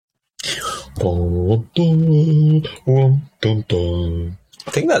I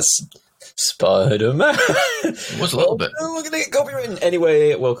think that's Spider-Man. It was a little bit. We're going to get copywritten.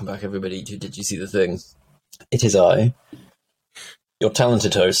 Anyway, welcome back, everybody, to Did You See the Thing? It is I, your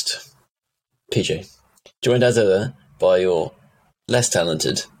talented host, PJ, joined as ever by your less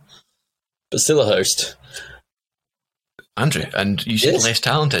talented, but still a host, Andrew. And you said Yes. less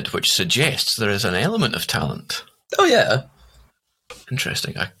talented, which suggests there is an element of talent. Oh, yeah.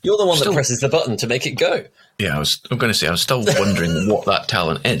 Interesting. You're the one that presses the button to make it go. Yeah, I'm going to say I was still wondering what that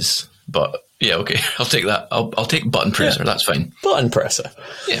talent is, but yeah, okay, I'll take that. I'll take button presser. Yeah. That's fine. Button presser.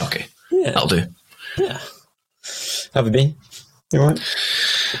 Yeah, okay, Yeah. that'll do. Yeah. Have you been? You all right?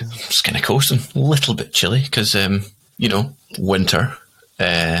 Just kind of coasting. A little bit chilly because winter.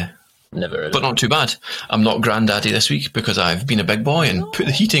 Never. But not too bad. I'm not granddaddy this week because I've been a big boy and put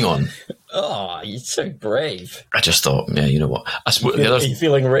the heating on. Oh, you're so brave. I just thought, yeah, you know what? I suppose Are you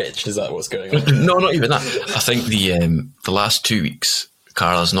feeling rich? Is that what's going on? No, not even that. I think the last 2 weeks,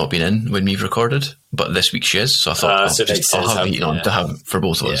 Carla's not been in when we've recorded, but this week she is. So I thought I'll have the heating on to have for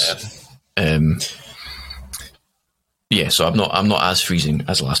both of us. Yeah, so I'm not as freezing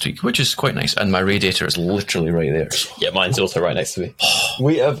as last week, which is quite nice. And my radiator is literally right there. Yeah, mine's also right next to me.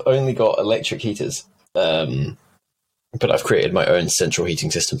 We have only got electric heaters, but I've created my own central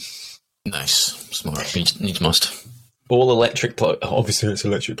heating system. Nice, smart. Needs must. All electric plug. Obviously, it's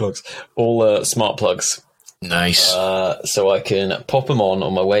electric plugs. All smart plugs. Nice. So I can pop them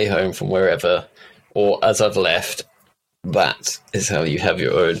on my way home from wherever, or as I've left. That is how you have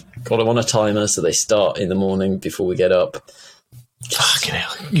your own. Got them on a timer so they start in the morning before we get up. Fucking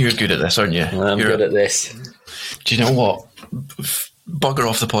hell. You're good at this, aren't you? I'm good at this. Do you know what? Bugger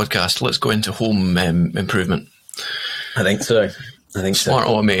off the podcast. Let's go into home improvement. I think so. Smart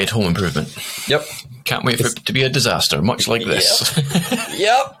automated home improvement. Yep. Can't wait for it to be a disaster, much like this.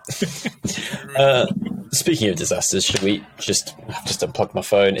 Yep. Speaking of disasters, should we just unplug my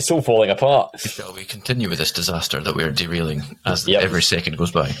phone? It's all falling apart. Shall we continue with this disaster that we're derailing as every second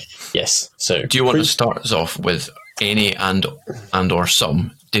goes by? Yes. So, do you want to start us off with any and or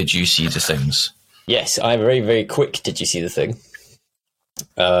some Did You See the Things? Yes, I have a very, very quick Did You See the Thing?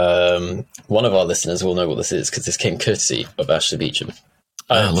 One of our listeners will know what this is because this came courtesy of Ashley Beecham.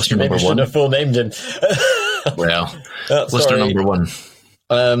 Listener number one. Shouldn't have full named him. Well, listener number one.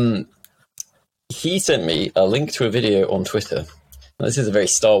 He sent me a link to a video on Twitter. Now, this is a very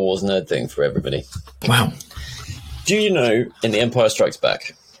Star Wars nerd thing for everybody. Wow. Do you know in The Empire Strikes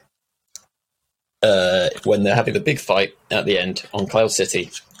Back, when they're having the big fight at the end on Cloud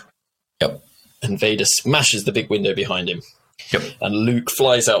City? Yep. And Vader smashes the big window behind him. Yep. And Luke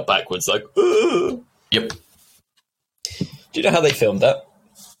flies out backwards like, ugh. Yep. Do you know how they filmed that?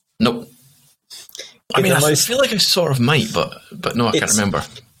 Nope. I mean, I feel like I sort of might, but no, I can't remember.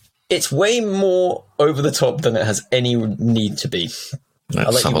 It's way more over the top than it has any need to be.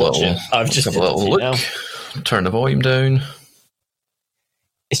 I'll let you watch it. I've just have a little look. Now. Turn the volume down.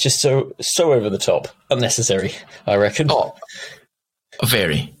 It's just so over the top, unnecessary, I reckon. Oh,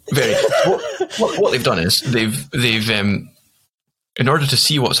 very, very. what they've done is they've in order to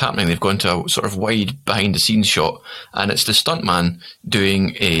see what's happening, they've gone to a sort of wide behind the scenes shot, and it's the stuntman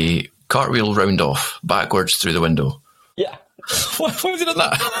doing a cartwheel round off backwards through the window. Yeah. Why have they done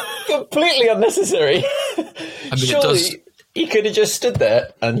that? Completely unnecessary. I mean, surely he could have just stood there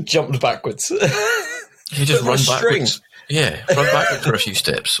and jumped backwards. He just run backwards. Yeah, run backwards for a few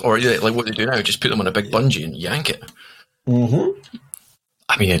steps. Or like what they do now, just put them on a big bungee and yank it. Mm-hmm.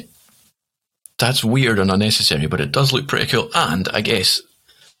 I mean, that's weird and unnecessary, but it does look pretty cool. And I guess,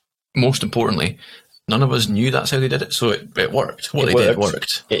 most importantly, none of us knew that's how they did it, so it worked. What they did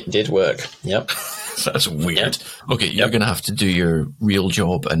worked. It did work, yep. That's weird. Yep. Okay, you're going to have to do your real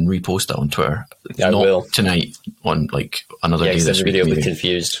job and repost that on Twitter. I will. Tonight, on like another day this week. Everybody will be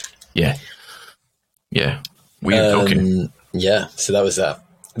confused. Yeah. Yeah. Weird, okay. Yeah, so that was that.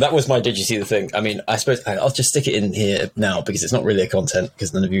 That was my Did You See the Thing? I mean, I suppose I'll just stick it in here now because it's not really a content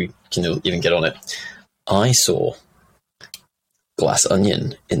because none of you can even get on it. I saw Glass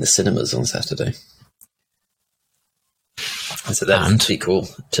Onion in the cinemas on Saturday. And so that's pretty cool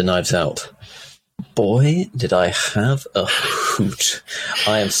to Knives Out. Boy, did I have a hoot.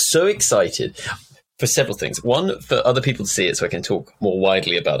 I am so excited for several things. One, for other people to see it so I can talk more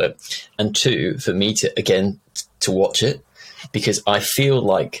widely about it. And two, for me to watch it. Because I feel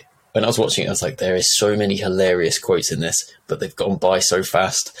like when I was watching it, I was like, there is so many hilarious quotes in this, but they've gone by so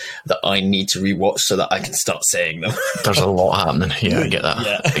fast that I need to rewatch so that I can start saying them. There's a lot happening. Yeah, I get that.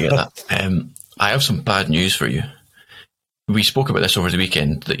 Yeah. I get that. I have some bad news for you. We spoke about this over the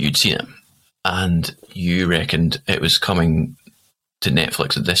weekend that you'd seen it, and you reckoned it was coming to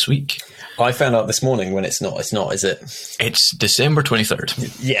Netflix this week. I found out this morning when it's not, is it? It's December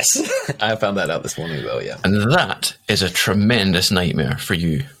 23rd. Yes. I found that out this morning, though, yeah. And that is a tremendous nightmare for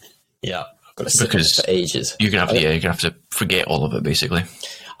you. Yeah. I've got to sit on it for ages. You're going to have to forget all of it, basically.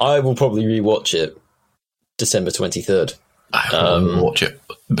 I will probably rewatch it December 23rd. I will watch it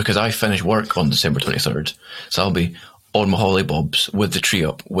because I finish work on December 23rd. So I'll be on my holly bobs with the tree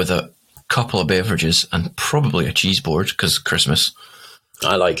up with a couple of beverages and probably a cheese board because Christmas.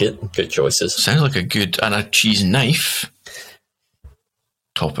 I like it. Good choices. Sounds like a good, and a cheese knife.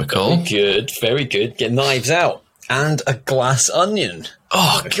 Topical. Very good. Very good. Get knives out. And a glass onion.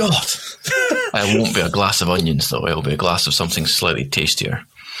 Oh, God. It won't be a glass of onions, though. It'll be a glass of something slightly tastier.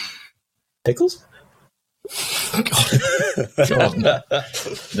 Pickles? God,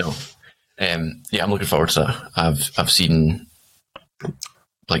 no. Yeah, I'm looking forward to that. I've seen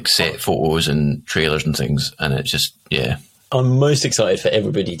like set photos and trailers and things, and it's just, yeah. I'm most excited for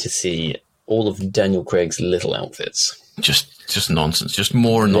everybody to see all of Daniel Craig's little outfits. Just nonsense. Just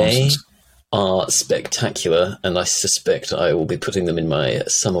more nonsense. They are spectacular, and I suspect I will be putting them in my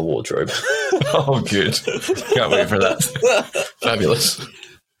summer wardrobe. Oh, good. Can't wait for that. Fabulous.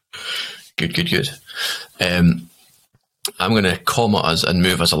 Good. I'm going to comment us and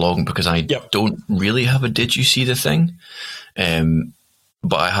move us along because I don't really have a did you see the thing,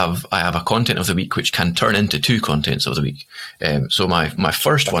 but I have a content of the week which can turn into two contents of the week. So my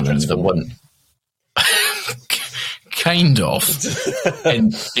first one is the one kind of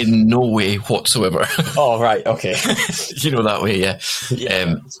in no way whatsoever. Oh right, okay. You know that way, yeah.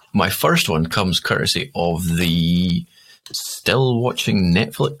 My first one comes courtesy of the Still Watching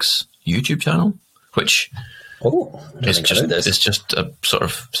Netflix YouTube channel, which it's just a sort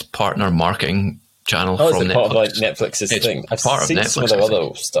of partner marketing channel from Netflix. Part of like Netflix's thing. I've part seen of Netflix, some of their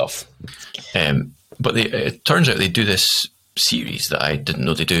other stuff. But it turns out they do this series that I didn't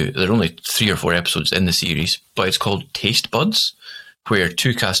know they do. There are only 3 or 4 episodes in the series, but it's called Taste Buds, where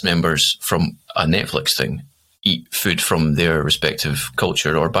 2 cast members from a Netflix thing eat food from their respective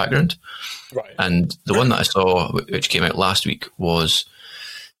culture or background. Right. And the one that I saw, which came out last week, was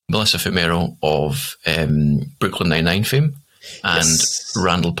Melissa Fumero of Brooklyn Nine-Nine fame and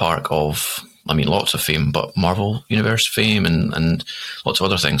Randall Park of, lots of fame, but Marvel Universe fame and lots of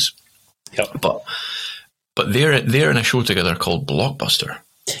other things. Yep. But they're in a show together called Blockbuster.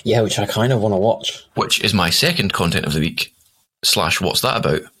 Yeah, which I kind of want to watch. Which is my second content of the week / what's that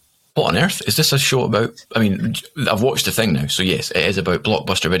about? What on earth? Is this a show about? I've watched the thing now, so yes, it is about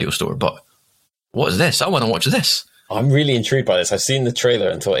Blockbuster Video Store, but what is this? I want to watch this. I'm really intrigued by this. I've seen the trailer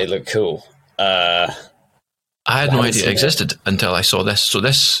and thought it looked cool. I had no idea it existed until I saw this. So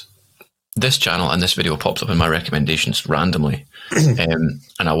this channel and this video pops up in my recommendations randomly, and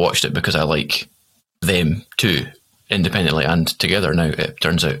I watched it because I like them too, independently and together now, it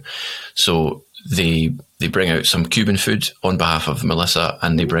turns out. So they bring out some Cuban food on behalf of Melissa,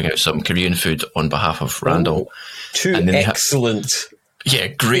 and they bring out some Korean food on behalf of Randall. Two excellent...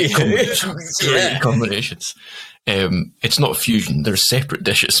 Great combinations. Great combinations. It's not fusion, they're separate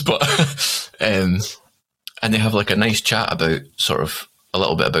dishes, but and they have like a nice chat about sort of a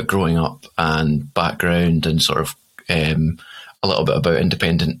little bit about growing up and background and sort of a little bit about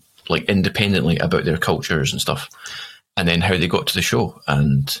independently about their cultures and stuff, and then how they got to the show.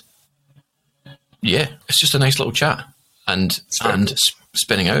 And yeah, it's just a nice little chat. And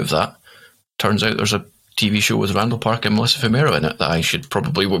spinning out of that, turns out there's a TV show with Randall Park and Melissa Fumero in it that I should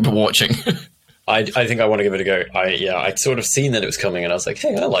probably be watching. I think I want to give it a go. I'd sort of seen that it was coming, and I was like,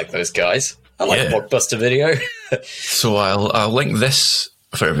 hey, I like those guys. I like Blockbuster Video. So I'll link this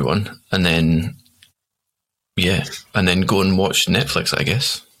for everyone, and then go and watch Netflix, I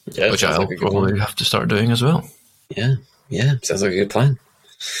guess. Yeah, which I'll probably have to start doing as well. Yeah, sounds like a good plan.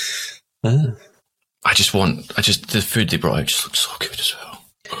 The food they brought out just looks so good as well.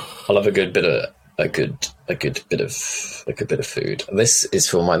 I love a good bit of food. This is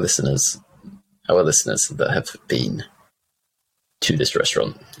for my listeners, our listeners that have been to this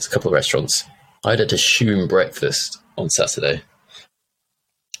restaurant. There's a couple of restaurants. I had a Dishoom breakfast on Saturday.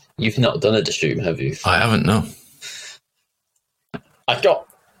 You've not done a Dishoom, have you? I haven't, no.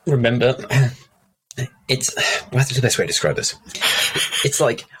 Remember, what's the best way to describe this? It's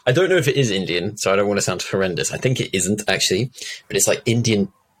like, I don't know if it is Indian, so I don't want to sound horrendous. I think it isn't, actually, but it's like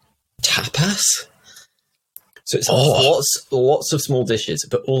Indian tapas. So it's lots of small dishes,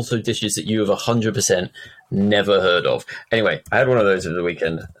 but also dishes that you have 100% never heard of. Anyway, I had one of those over the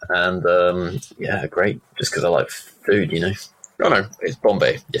weekend, and great, just because I like food, you know. Oh no, it's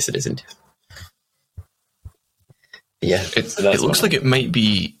Bombay. Yes, it is India. Yeah, it looks like it might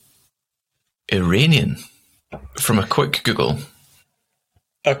be Iranian from a quick Google.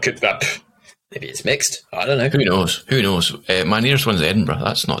 Maybe it's mixed. I don't know. Who knows? Who knows? My nearest one's Edinburgh.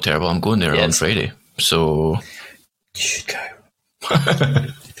 That's not terrible. I'm going there on Friday. So... You should go.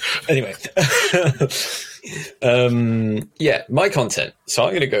 Anyway. My content. So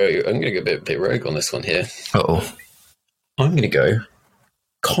I'm gonna go a bit rogue on this one here. Uh-oh. I'm gonna go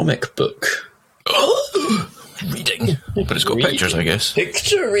comic book. Reading. But it's got pictures, I guess.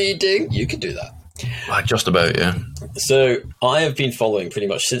 Picture reading. You could do that. Just about, yeah. So I have been following pretty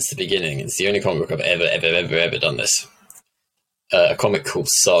much since the beginning. It's the only comic book I've ever done this. A comic called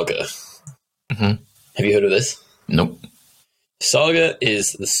Saga. Mm-hmm. Have you heard of this? Nope. Saga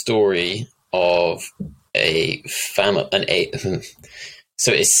is the story of a family.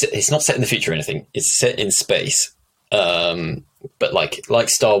 So it's not set in the future or anything. It's set in space. But like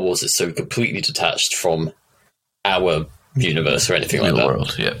Star Wars, it's so completely detached from our universe or anything like that.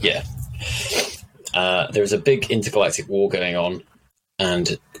 World, yeah. Yeah. There's a big intergalactic war going on,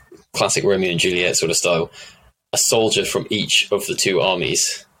 and classic Romeo and Juliet sort of style. A soldier from each of the two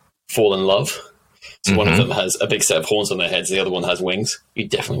armies fall in love. So one of them has a big set of horns on their heads, the other one has wings. You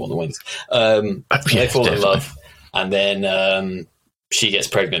definitely want the wings. They fall in love, and then she gets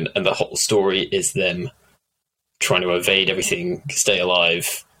pregnant, and the whole story is them trying to evade everything, stay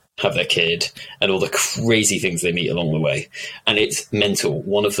alive, have their kid, and all the crazy things they meet along the way. And it's mental.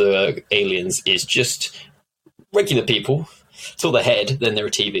 One of the aliens is just regular people. It's all the head, then they're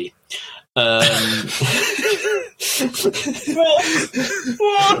a TV.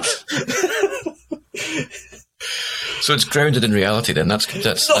 What? So it's grounded in reality then. That's Not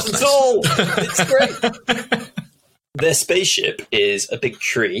nice. at all. It's great. Their spaceship is a big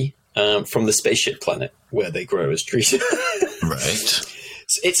tree from the spaceship planet where they grow as trees. Right.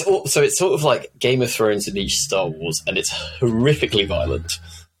 It's sort of like Game of Thrones in each Star Wars, and it's horrifically violent,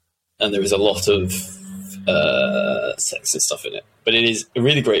 and there is a lot of sex and stuff in it. But it is a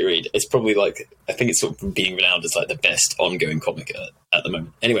really great read. It's probably I think it's sort of being renowned as the best ongoing comic at the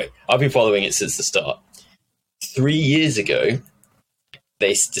moment. Anyway, I've been following it since the start. 3 years ago,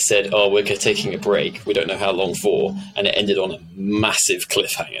 they said, "Oh, we're taking a break. We don't know how long for," and it ended on a massive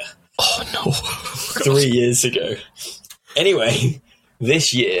cliffhanger. Oh no! 3 years ago. Anyway.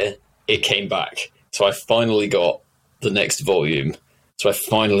 This year, it came back. So I finally got the next volume. So I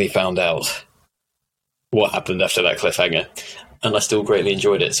finally found out what happened after that cliffhanger. And I still greatly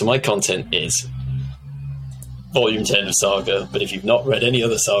enjoyed it. So my content is Volume 10 of Saga. But if you've not read any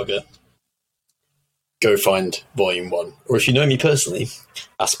other Saga, go find Volume 1. Or if you know me personally,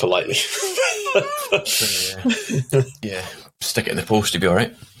 ask politely. Yeah. Stick it in the post, you'll be all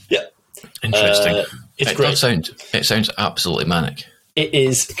right. Yeah. Interesting. It's great. It sounds absolutely manic. It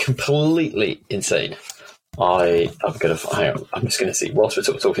is completely insane. I'm just going to see. Whilst we're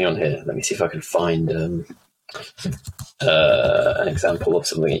talking on here, let me see if I can find an example of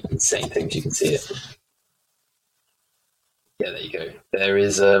some insane things. You can see it. Yeah, there you go. There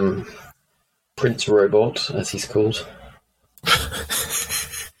is Prince Robot, as he's called.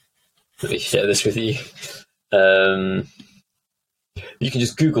 Let me share this with you. You can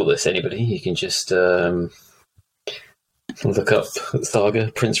just Google this, anybody. You can just look up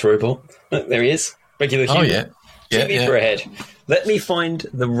Saga, Prince Robot. Oh, there he is. Regular human. Oh, yeah. TV for a head. Let me find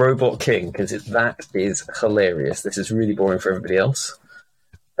the Robot King, because that is hilarious. This is really boring for everybody else.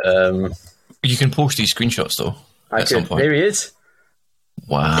 You can post these screenshots, though, some point. There he is.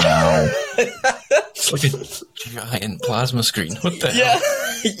 Wow. It's like a giant plasma screen. What the hell?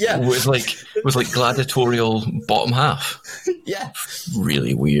 Yeah. With like gladiatorial bottom half. Yeah.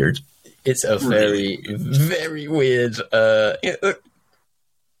 Really weird. It's a very, very weird... it's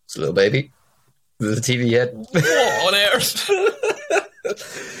a little baby with a TV head. What on earth?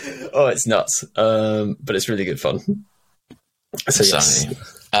 Oh, it's nuts. But it's really good fun. So, insanity.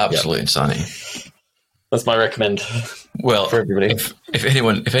 Yes. Absolute insanity. That's my recommend. Well, for everybody.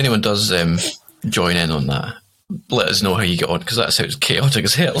 If anyone does join in on that, let us know how you get on, because that sounds chaotic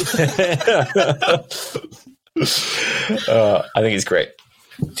as hell. I think it's great.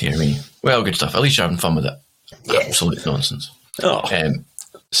 Dear me. Well, good stuff. At least you're having fun with it. Yes. Absolute nonsense. Oh.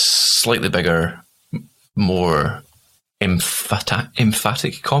 Slightly bigger, more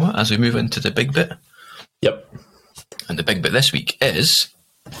emphatic comma as we move into the big bit. Yep. And the big bit this week is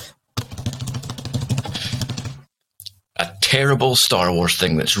a terrible Star Wars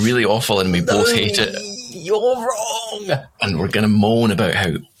thing that's really awful and we both hate it. You're wrong. And we're going to moan about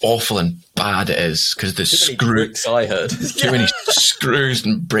how awful and bad it is because the screws. I heard Too many screws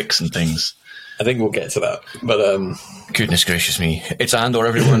and bricks and things. I think we'll get to that. But goodness gracious me. It's Andor,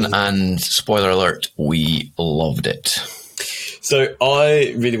 everyone, and spoiler alert, we loved it. So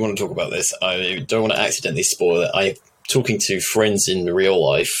I really want to talk about this. I don't want to accidentally spoil it. talking to friends in real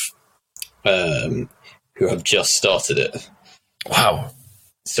life who have just started it. Wow.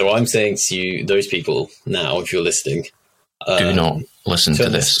 So I'm saying to you, those people now, if you're listening, do not listen to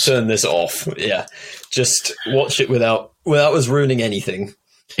this. Turn this off. Yeah, just watch it without us ruining anything.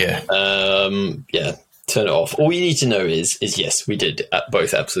 Yeah. Yeah, turn it off. All you need to know is yes, we did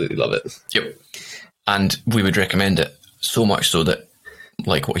both absolutely love it. Yep. And we would recommend it so much so that,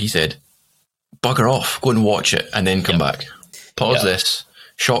 like what he said, bugger off, go and watch it, and then come back. Pause this,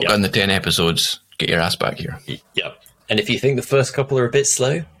 shotgun the 10 episodes, get your ass back here. Yeah. And if you think the first couple are a bit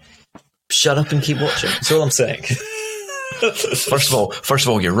slow, shut up and keep watching. That's all I'm saying. First of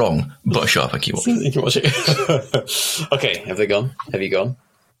all, you're wrong, but shut up and keep watching. Okay, have they gone? Have you gone?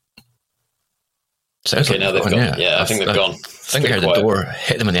 Sounds okay, like now they've gone. Yeah, I think they've gone. I think I heard the door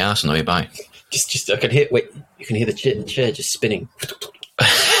hit them in the ass on the way by. Just I can hear. Wait, you can hear the chair just spinning.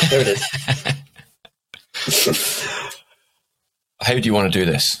 There it is. How do you want to do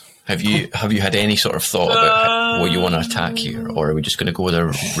this? Have you had any sort of thought about what you want to attack here, or are we just going to go with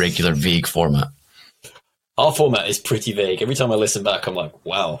a regular vague format? Our format is pretty vague. Every time I listen back, I'm like,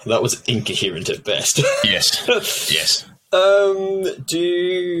 wow, that was incoherent at best. Yes. Yes.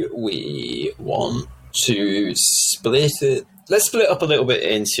 Do we want to split it? Let's split up a little bit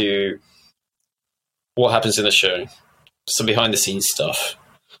into what happens in the show, some behind the scenes stuff,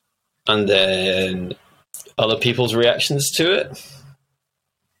 and then other people's reactions to it.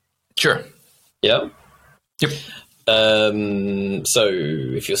 Sure. Yeah. Yep. So,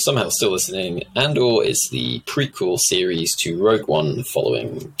 if you're somehow still listening, Andor is the prequel series to Rogue One,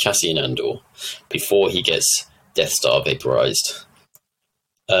 following Cassian Andor before he gets Death Star vaporized.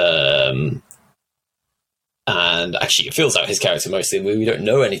 And actually, it fills out his character mostly. We don't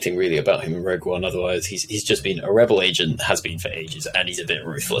know anything really about him in Rogue One. Otherwise, he's just been a rebel agent, has been for ages, and he's a bit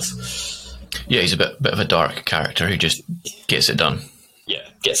ruthless. Yeah, he's a bit of a dark character who just gets it done. Yeah,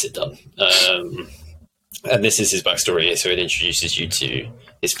 gets it done. And this is his backstory, so it introduces you to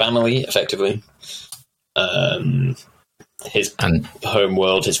his family, effectively, his home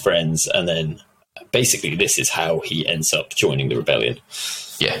world, his friends, and then basically this is how he ends up joining the rebellion.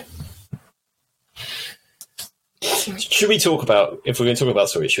 Yeah. Should we talk about, if we're going to talk about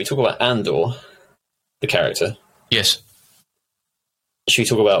story, should we talk about Andor, the character? Yes. Should we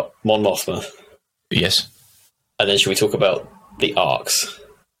talk about Mon Mothma? Yes. And then should we talk about the arcs?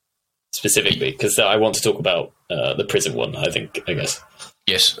 Specifically, because I want to talk about the prison one, I guess.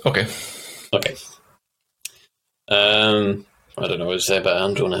 Yes, okay. Okay. I don't know what to say about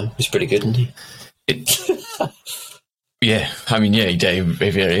Andor now. He's pretty good, isn't he? Yeah, I mean, yeah, he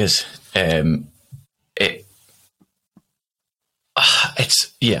really is.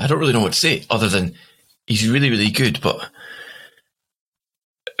 It's, I don't really know what to say, other than he's really, really good, but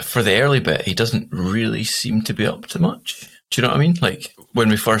for the early bit, he doesn't really seem to be up to much. Do you know what I mean? Like, when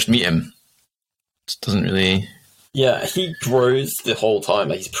we first meet him, it doesn't really... Yeah, he grows the whole time.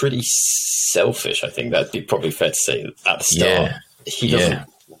 Like, he's pretty selfish, I think. That'd be probably fair to say at the start. Yeah. He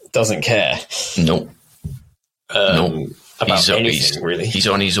doesn't care. Nope. Nope. About anything, really. He's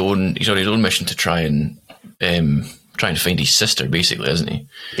on his own mission to try and find his sister, basically, isn't he?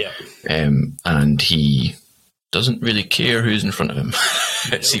 Yeah. And he doesn't really care who's in front of him,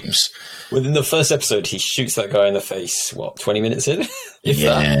 it seems. Within the first episode, he shoots that guy in the face, 20 minutes in?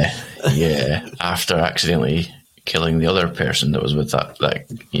 Yeah. After accidentally killing the other person that was with that.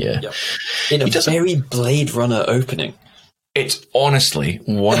 Yep. In a very Blade Runner opening. It's honestly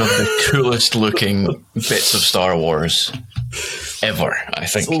one of the coolest looking bits of Star Wars ever, I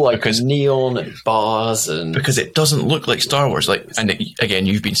think. It's all like neon and bars and... Because it doesn't look like Star Wars. Again,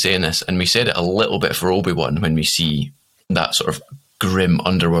 you've been saying this, and we said it a little bit for Obi-Wan when we see that sort of grim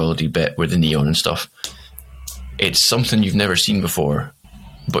underworldy bit with the neon and stuff. It's something you've never seen before,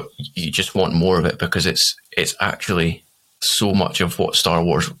 but you just want more of it because it's actually so much of what Star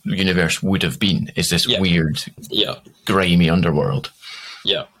Wars universe would have been, is this weird, grimy underworld.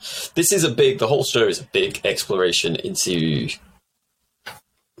 Yeah. This is the whole show is a big exploration into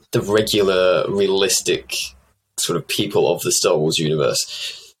the regular, realistic sort of people of the Star Wars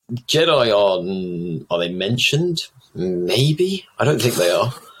universe. Jedi are they mentioned? Maybe. I don't think they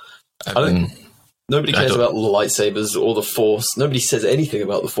are. Nobody cares about lightsabers or the Force. Nobody says anything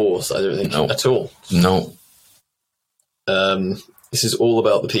about the Force, I don't think, at all. No. This is all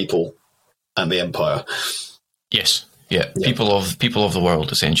about the people and the Empire. Yes. Yeah. People of the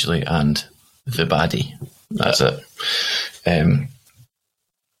world, essentially, and the baddie. That's it.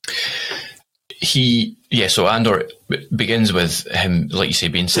 So Andor begins with him, like you say,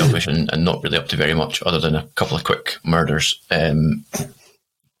 being selfish and not really up to very much other than a couple of quick murders.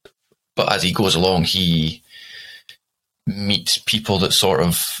 But as he goes along, he meets people that sort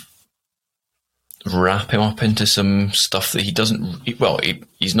of wrap him up into some stuff that he doesn't. Well,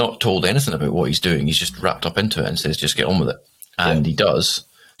 he's not told anything about what he's doing. He's just wrapped up into it and says, "Just get on with it," and he does.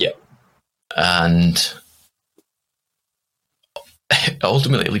 Yeah, and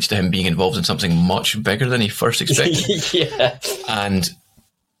ultimately it leads to him being involved in something much bigger than he first expected. yeah, and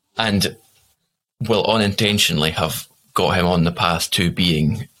will unintentionally have got him on the path to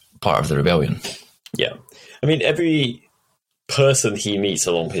being part of the rebellion. Yeah. I mean, every person he meets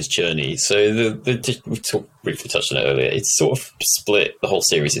along his journey, so we briefly touched on it earlier, it's sort of split the whole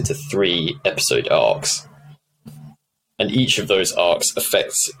series into 3 episode arcs. And each of those arcs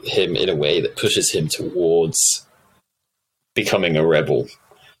affects him in a way that pushes him towards becoming a rebel.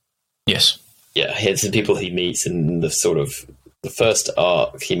 Yes. Yeah, here's the people he meets in the first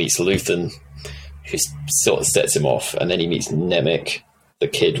arc. He meets Luthen, who sort of sets him off, and then he meets Nemec, the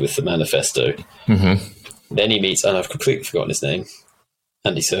kid with the manifesto. Mm-hmm. Then he meets, and I've completely forgotten his name,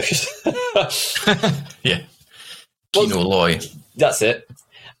 Andy Serkis. Yeah. Kino Loy. That's it.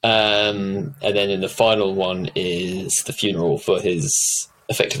 And then in the final one is the funeral for his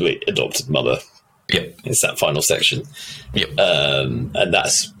effectively adopted mother. Yep. It's that final section. Yep. And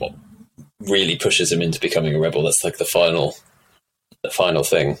that's what really pushes him into becoming a rebel. That's like the final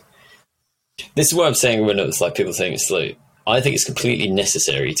thing. This is what I'm saying when it's like people saying it's slow. I think it's completely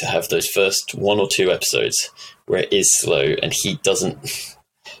necessary to have those first 1 or 2 episodes where it is slow and he doesn't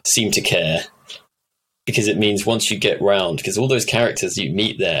seem to care, because it means once you get round, because all those characters you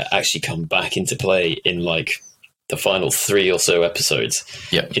meet there actually come back into play in like the final 3 or so episodes.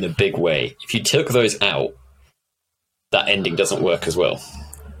 Yep. In a big way. If you took those out, that ending doesn't work as well.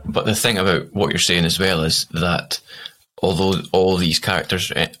 But the thing about what you're saying as well is that although all these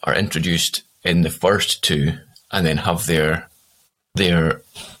characters are introduced in the first 2 and then have the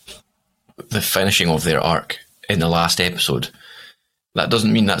finishing of their arc in the last episode, that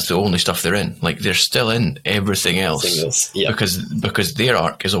doesn't mean that's the only stuff they're in. Like, they're still in everything else. Yeah. because their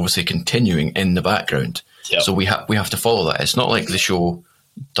arc is obviously continuing in the background. Yep. So we have to follow that. It's not like the show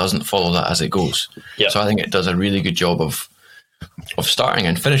doesn't follow that as it goes. Yep. So I think it does a really good job of starting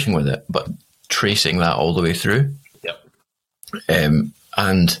and finishing with it, but tracing that all the way through. Yep.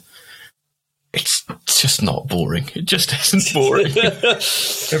 And it's just not boring. It just isn't boring.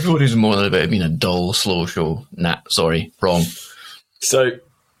 Everybody's moaning about it being a dull, slow show. Nah, sorry, wrong. So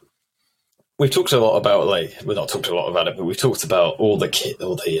we've talked a lot about, we've not talked a lot about it, but we've talked about all the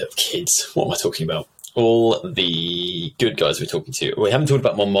kids. What am I talking about? All the good guys we're talking to. We haven't talked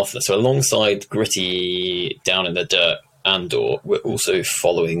about Mon Mothma. So alongside gritty, down in the dirt Andor, we're also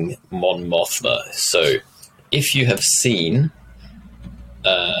following Mon Mothma. So if you have seen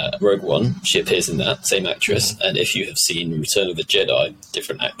Rogue One, she appears in that, same actress. And if you have seen Return of the Jedi,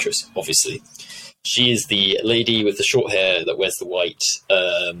 different actress, obviously. She is the lady with the short hair that wears the white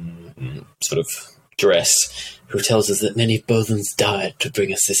sort of dress, who tells us that many Bothans died to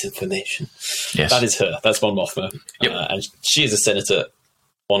bring us this information. Yes. That is her. That's Mon Mothma. Yep. And she is a senator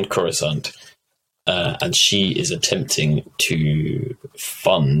on Coruscant. And she is attempting to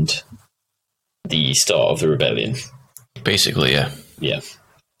fund the Star of the Rebellion. Basically, yeah. Yeah.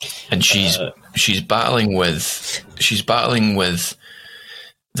 And she's battling with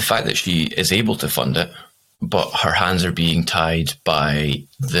the fact that she is able to fund it, but her hands are being tied by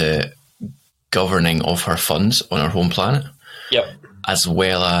the governing of her funds on her home planet. Yep. As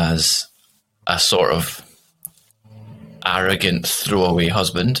well as a sort of arrogant throwaway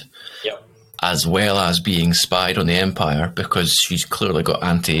husband. Yep. As well as being spied on the Empire, because she's clearly got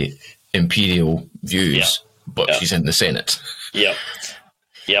anti-imperial views, but she's in the Senate. Yep.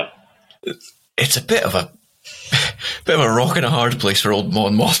 Yep. It's a bit of a rock and a hard place for old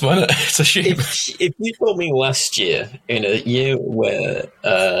Mon Mothma, isn't it? It's a shame. If you told me last year, in a year where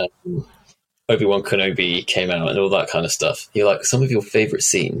Obi-Wan Kenobi came out and all that kind of stuff, you're like, some of your favourite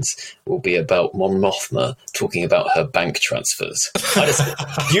scenes will be about Mon Mothma talking about her bank transfers.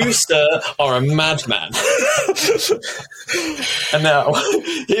 You, sir, are a madman. And now,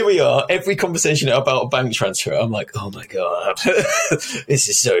 here we are, every conversation about a bank transfer, I'm like, oh my God, this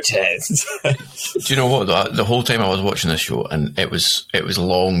is so tense. Do you know what? The whole time I was watching this show, and it was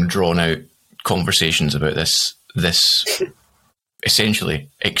long, drawn-out conversations about this essentially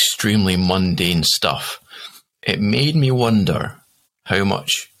extremely mundane stuff, it made me wonder how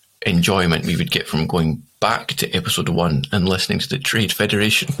much enjoyment we would get from going back to episode 1 and listening to the Trade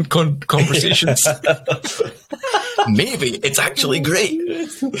Federation conversations. Maybe it's actually great.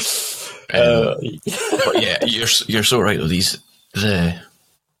 But yeah, you're so right though.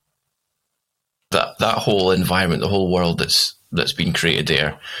 That whole environment, the whole world that's been created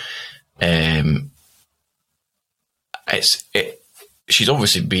there, she's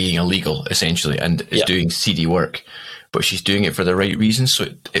obviously being illegal, essentially, and is doing seedy work, but she's doing it for the right reasons, so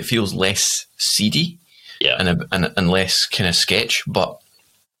it feels less seedy and less kind of sketch. But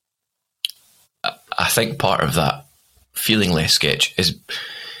I think part of that feeling less sketch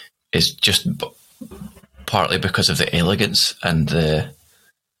is just partly because of the elegance and the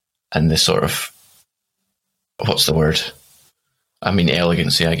sort of, what's the word? I mean,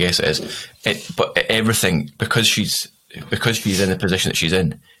 elegancy, I guess it is. But everything, because she's in the position that she's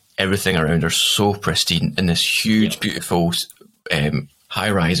in, everything around her so pristine in this huge, beautiful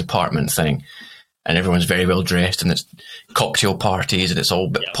high-rise apartment thing, and everyone's very well dressed, and it's cocktail parties, and it's all a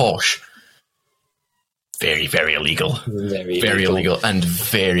bit posh. Very, very illegal. Very illegal, and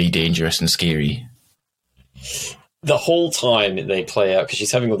very dangerous and scary. The whole time they play out, because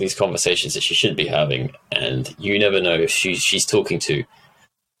she's having all these conversations that she shouldn't be having, and you never know if she's talking to.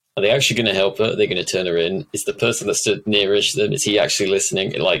 Are they actually going to help her? Are they going to turn her in? Is the person that stood nearest them, is he actually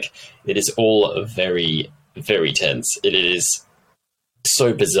listening? Like, it is all very, very tense. It is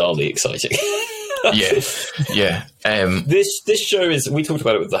so bizarrely exciting. Yeah. This show is, we talked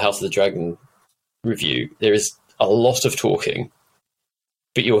about it with the House of the Dragon review. There is a lot of talking,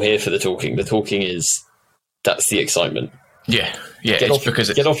 but you're here for the talking. The talking that's the excitement. Yeah. Get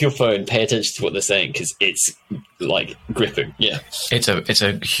off your phone, pay attention to what they're saying, because it's like gripping. Yeah, it's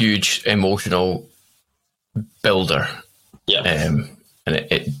a huge emotional builder. Yeah, and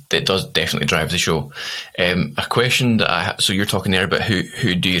it does definitely drive the show. A question that so you're talking there about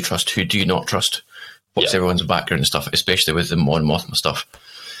who do you trust, who do you not trust? What's everyone's background and stuff, especially with the Mon Mothma stuff.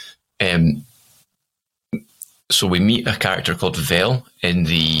 So we meet a character called Vel in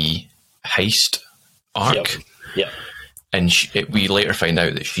the heist arc. Yeah. And we later find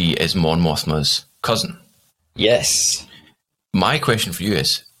out that she is Mon Mothma's cousin. Yes. My question for you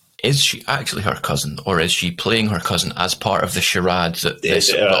is she actually her cousin, or is she playing her cousin as part of the charade that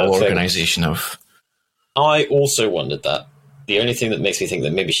this organisation of... I also wondered that. The only thing that makes me think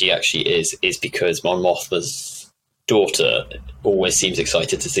that maybe she actually is because Mon Mothma's daughter always seems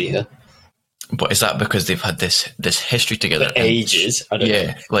excited to see her. But is that because they've had this history together? For ages. I don't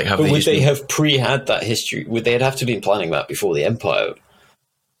know. Like, but would they have had that history? Would they have to be planning that before the Empire?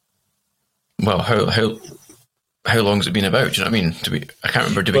 Well, how long has it been about? Do you know what I mean? I can't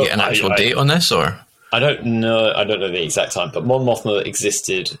remember. Do we get an actual date on this, or? I don't know. I don't know the exact time. But Mon Mothma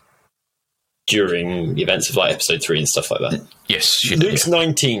existed during the events of like Episode 3 and stuff like that. Yes, she Luke's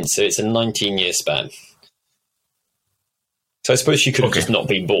 19, so it's a 19-year span. So I suppose she could have just not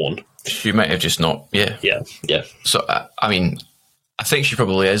been born. She might have just not, yeah. So, I mean, I think she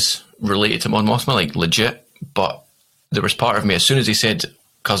probably is related to Mon Mothma, like, legit, but there was part of me, as soon as he said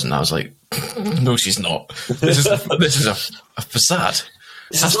cousin, I was like, no, she's not. This is a facade.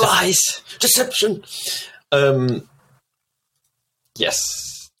 This is lies. Deception.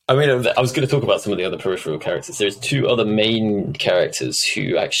 Yes. I mean, I was going to talk about some of the other peripheral characters. There's two other main characters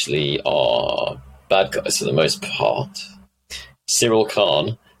who actually are bad guys for the most part. Cyril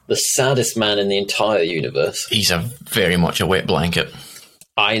Khan, the saddest man in the entire universe. He's very much a wet blanket.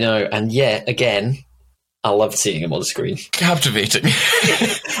 I know, and yet again, I love seeing him on screen. Captivating.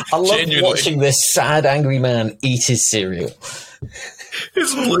 I love watching this sad, angry man eat his cereal.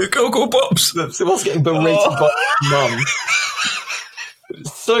 His blue Cocoa Pops. He was getting berated by his mum.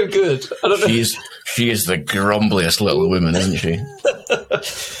 It's so good. I don't know. She is the grumbliest little woman, isn't she?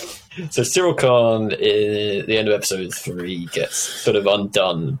 So Cyril Khan, at the end of episode 3, gets sort of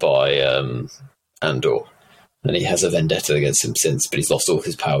undone by Andor, and he has a vendetta against him since, but he's lost all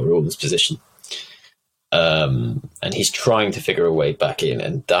his power, all his position, and he's trying to figure a way back in,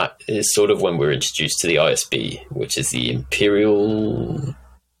 and that is sort of when we're introduced to the ISB, which is the Imperial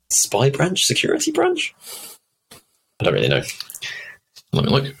Spy Branch, Security Branch. I don't really know. Let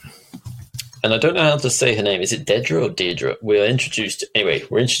me look. And I don't know how to say her name. Is it Dedra or Deirdre? We're introduced to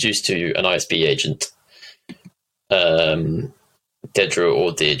an ISB agent, Dedra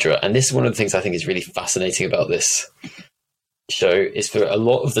or Deirdre. And this is one of the things I think is really fascinating about this show, is for a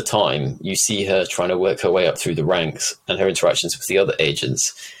lot of the time you see her trying to work her way up through the ranks and her interactions with the other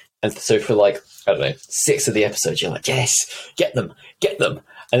agents. And so for like, I don't know, 6 of the episodes, you're like, yes, get them.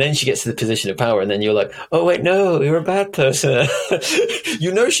 And then she gets to the position of power, and then you're like, oh, wait, no, you're a bad person.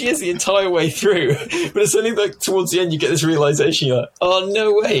 You know she is the entire way through, but it's only like towards the end you get this realization, you're like, oh,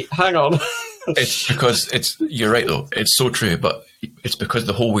 no, wait, hang on. It's because you're right, though. It's so true, but it's because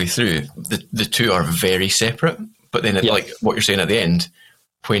the whole way through, the two are very separate. But then, like what you're saying at the end,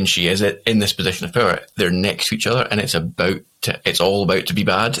 when she is in this position of power, they're next to each other, and it's all about to be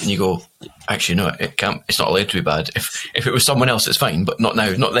bad. And you go, actually, no, it can't. It's not allowed to be bad. If it was someone else, it's fine, but not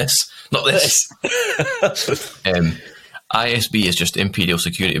now. Not this. Not this. ISB is just Imperial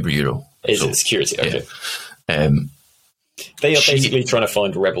Security Bureau. Is it security? Okay. Yeah. They are basically trying to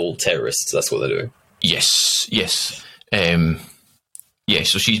find rebel terrorists. That's what they're doing. Yes.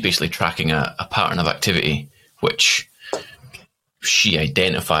 So she's basically tracking a pattern of activity which she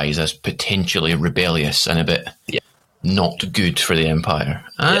identifies as potentially rebellious and a bit not good for the Empire.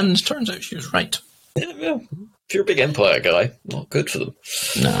 And turns out she was right. Yeah, well, if you're a big Empire guy, not good for them.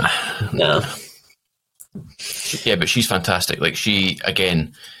 Nah. Yeah, but she's fantastic. Like, she,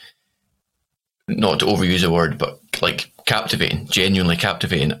 again, not to overuse a word, but like captivating, genuinely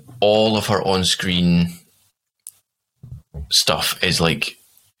captivating. All of her on-screen stuff is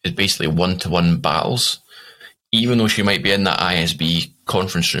basically one-to-one battles. Even though she might be in that ISB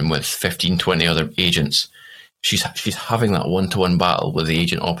conference room with 15, 20 other agents, she's having that one-to-one battle with the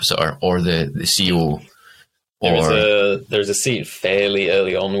agent opposite her or the CO. There's a scene fairly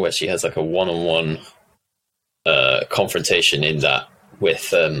early on where she has like a one-on-one confrontation in that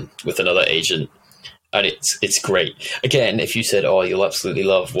with another agent, and it's great. Again, if you said, "Oh, you'll absolutely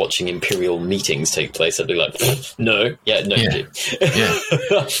love watching Imperial meetings take place," I'd be like, "No, you do."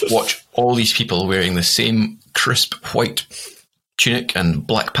 Watch all these people wearing the same crisp white tunic and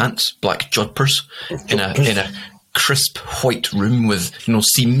black pants, black jodhpurs, in a crisp white room with no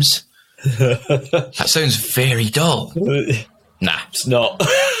seams. That sounds very dull. Nah, it's not.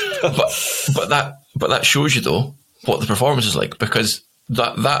 but that shows you though what the performance is like, because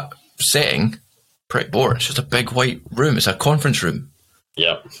that setting, pretty boring. It's just a big white room. It's a conference room.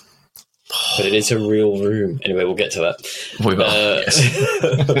 Yeah. But it is a real room. Anyway, we'll get to that. We will.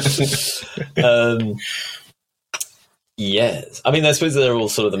 Yes. I mean, I suppose they're all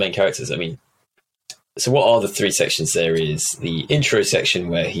sort of the main characters. I mean, so what are the three sections? There is the intro section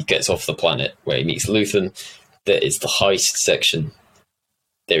where he gets off the planet, where he meets Luthen. There is the heist section.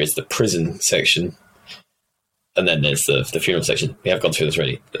 There is the prison section. And then there's the funeral section. We have gone through this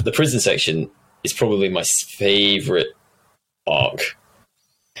already. The prison section is probably my favourite arc,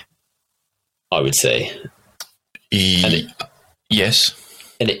 I would say. Yes.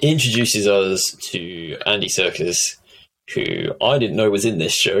 And it introduces us to Andy Serkis, who I didn't know was in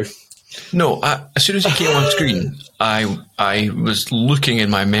this show. No, as soon as he came on screen, I was looking in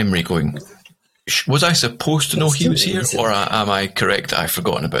my memory going, was I supposed to know he was here, or am I correct? I've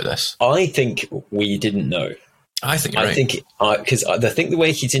forgotten about this. I think we didn't know. I think you're right. Because I think the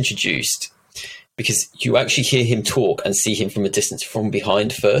way he's introduced, because you actually hear him talk and see him from a distance from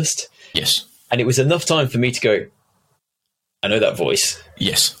behind first. Yes. And it was enough time for me to go, I know that voice.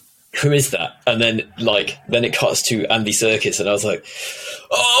 Yes. Who is that? And then it cuts to Andy Serkis, and I was like,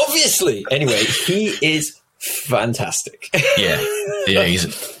 oh, obviously. Anyway, he is fantastic. Yeah,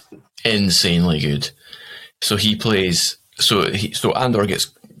 he's insanely good. So he plays. So Andor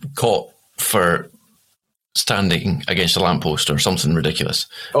gets caught for standing against a lamppost or something ridiculous.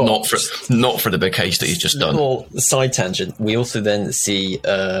 Not for the big heist that he's just done. Little side tangent. We also then see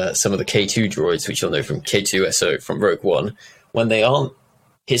some of the K2 droids, which you'll know from K2SO from Rogue One, when they aren't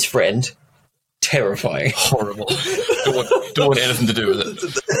his friend. Terrifying. Horrible. don't want anything to do with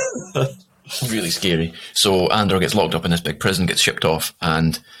it. Really scary. So Andor gets locked up in this big prison, gets shipped off,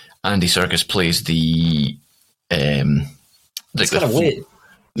 and Andy Serkis plays the it's kind of weird.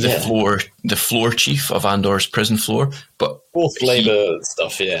 The floor chief of Andor's prison floor, but forced labor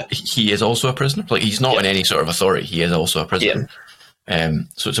stuff. Yeah, he is also a prisoner. Like, he's not in any sort of authority. He is also a prisoner. Yeah.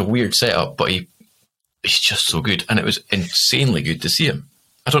 So it's a weird setup, but he's just so good, and it was insanely good to see him.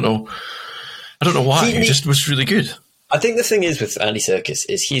 I don't know why. He just was really good. I think the thing is with Andy Serkis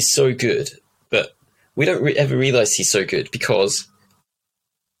is he's so good, but we don't ever realize he's so good because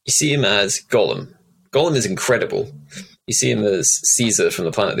you see him as Gollum. Gollum is incredible. You see him as Caesar from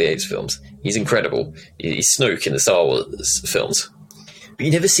the Planet of the Apes films. He's incredible. He's Snoke in the Star Wars films. But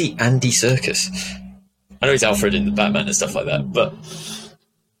you never see Andy Serkis. I know he's Alfred in the Batman and stuff like that, but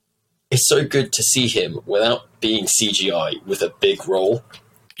it's so good to see him without being CGI with a big role.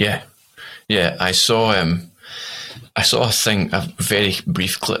 Yeah. Yeah, I saw a very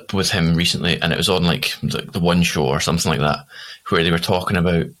brief clip with him recently, and it was on like the One Show or something like that, where they were talking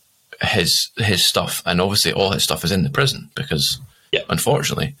about his stuff, and obviously all his stuff is in the prison because,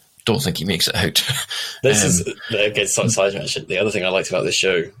 unfortunately, don't think he makes it out. This is again side mention. The other thing I liked about this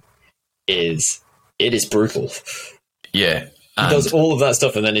show is it is brutal. Yeah, he does all of that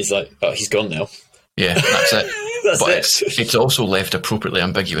stuff, and then he's like, "Oh, he's gone now." Yeah, that's it. But it's also left appropriately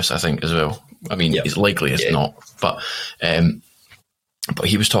ambiguous, I think, as well. I mean, it's likely it's not, but But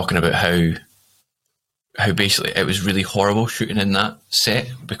he was talking about how basically it was really horrible shooting in that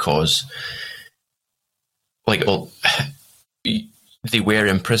set because, like, well, they were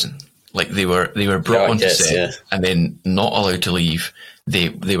in prison. Like they were brought onto set and then not allowed to leave.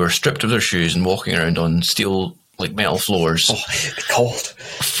 They were stripped of their shoes and walking around on steel, like metal floors. Oh, cold.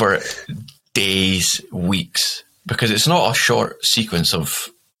 For days, weeks, because it's not a short sequence of.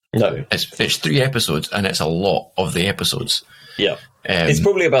 No, it's 3 episodes, and it's a lot of the episodes. Yeah, it's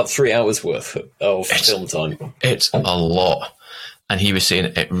probably about 3 hours worth of film time. It's a lot, and he was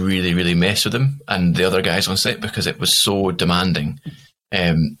saying it really, really messed with him and the other guys on set because it was so demanding.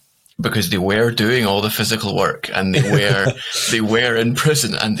 Because they were doing all the physical work, and they were in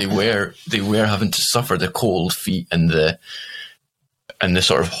prison, and they were having to suffer the cold feet and the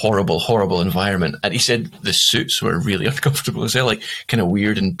sort of horrible environment. And he said the suits were really uncomfortable as well, like kind of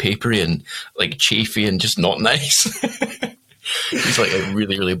weird and papery and like chafy and just not nice. He's like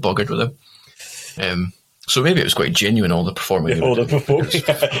really, really buggered with them. So maybe it was quite genuine, all the performing. All the performing.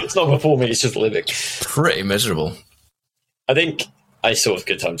 It's not performing, it's just living. Pretty miserable. I think I saw a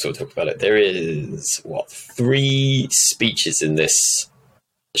good time to talk about it. There is, 3 speeches in this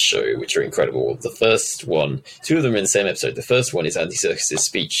show which are incredible. The first one, 2 of them are in the same episode. The first one is Andy Serkis'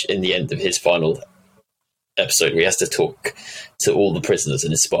 speech in the end of his final episode, where he has to talk to all the prisoners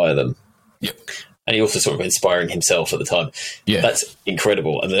and inspire them. Yep. And he also sort of inspiring himself at the time. Yeah. That's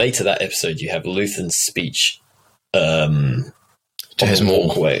incredible. And later that episode, you have Luthen's speech to his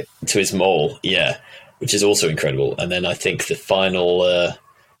mole. To his mole, yeah, which is also incredible. And then I think the final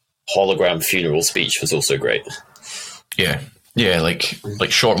hologram funeral speech was also great. Yeah, like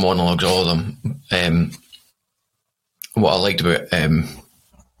short monologues, all of them. What I liked about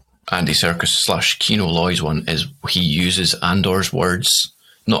Andy Serkis / Kino Loy's one is he uses Andor's words,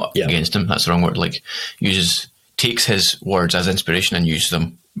 not against him, that's the wrong word, like takes his words as inspiration and uses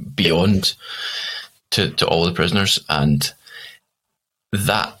them beyond to all the prisoners. And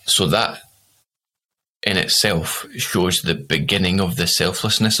that in itself shows the beginning of the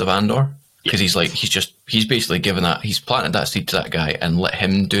selflessness of Andor. Because he's basically given that, he's planted that seed to that guy and let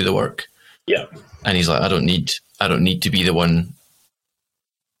him do the work. Yeah. And he's like, I don't need to be the one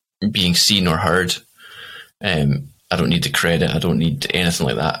being seen or heard. I don't need the credit. I don't need anything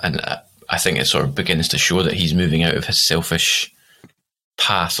like that. And I think it sort of begins to show that he's moving out of his selfish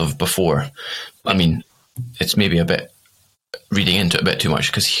path of before. I mean, it's maybe a bit reading into it a bit too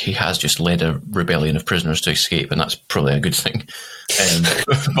much because he has just led a rebellion of prisoners to escape, and that's probably a good thing.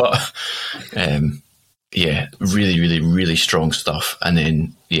 Yeah, really, really, really strong stuff. And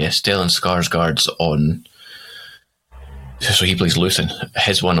then, Stellan Skarsgård's on. So he plays Luthen.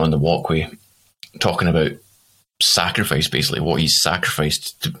 His one on the walkway, talking about sacrifice, basically what he's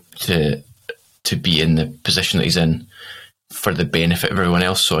sacrificed to be in the position that he's in for the benefit of everyone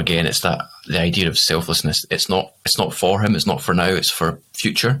else. So again, it's the idea of selflessness. It's not for him. It's not for now. It's for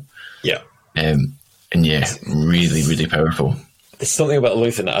future. Yeah. And really, really powerful. There's something about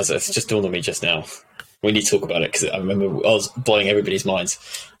Luthen that it's just dawned on me just now. We need to talk about it because I remember I was blowing everybody's minds.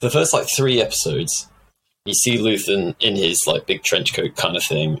 The first 3 episodes, you see Luthen in his big trench coat kind of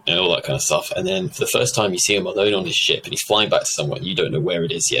thing and all that kind of stuff. And then for the first time, you see him alone on his ship and he's flying back to somewhere. You don't know where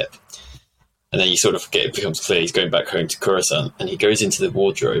it is yet. And then you sort of it becomes clear he's going back home to Coruscant, and he goes into the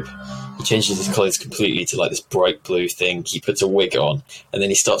wardrobe. He changes his clothes completely to this bright blue thing. He puts a wig on, and then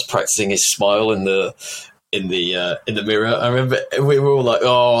he starts practicing his smile in the mirror. I remember we were all like,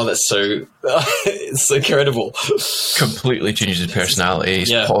 "Oh, that's so it's incredible!" Completely changes his personality,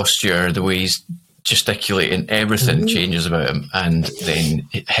 his posture, the way he's gesticulating, everything changes about him. And then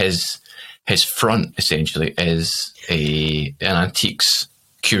his front essentially is an antiques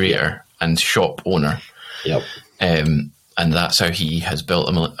curator and shop owner. Yep. And that's how he has built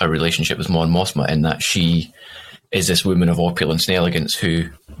a relationship with Mon Mothma, in that she is this woman of opulence and elegance who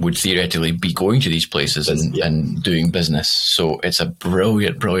would theoretically be going to these places and doing business. So it's a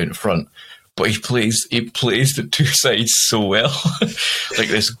brilliant, brilliant front. But he plays the two sides so well. Like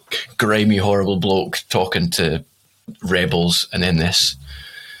this grimy, horrible bloke talking to rebels, and then this,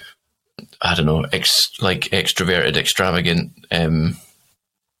 I don't know, extroverted, extravagant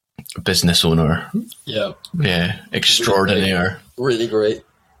business owner. Yeah. Yeah. Extraordinaire. Really great.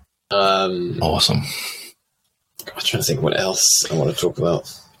 Awesome. I'm trying to think what else I want to talk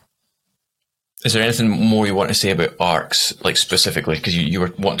about. Is there anything more you want to say about arcs, specifically? Because you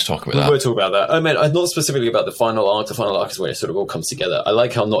were wanting to talk about that. We were talking about that. I mean, not specifically about the final arc. The final arc is where it sort of all comes together. I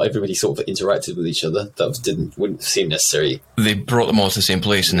like how not everybody sort of interacted with each other. That wouldn't seem necessary. They brought them all to the same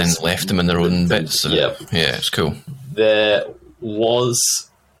place and then left them in their own bits. Yeah, it's cool. There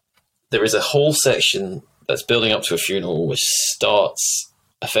is a whole section that's building up to a funeral, which starts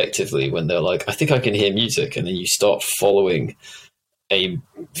effectively when they're like, I think I can hear music, and then you start following a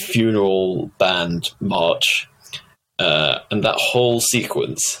funeral band march. And that whole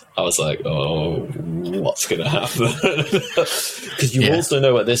sequence, I was like, oh, what's going to happen? Because you also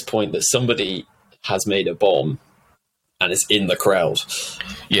know at this point that somebody has made a bomb and is in the crowd.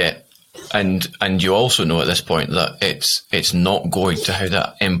 Yeah. And you also know at this point that it's not going to how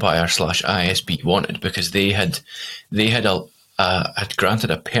that Empire/ISB wanted, because they had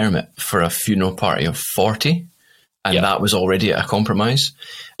granted a permit for a funeral party of 40, and that was already a compromise.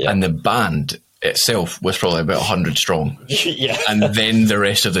 And the band itself was probably about 100 strong. And then the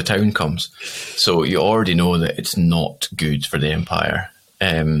rest of the town comes. So you already know that it's not good for the Empire,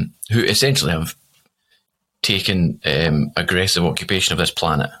 who essentially have taken aggressive occupation of this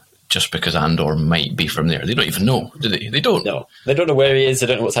planet just because Andor might be from there. They don't even know, do they? They don't. No, they don't know where he is. They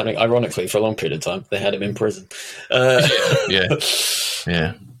don't know what's happening. Ironically, for a long period of time, they had him in prison. Yeah.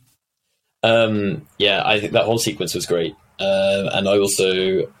 I think that whole sequence was great. And I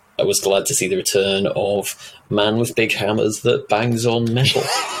was glad to see the return of man with big hammers that bangs on metal.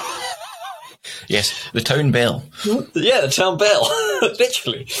 Yes, the town bell. Yeah, the town bell,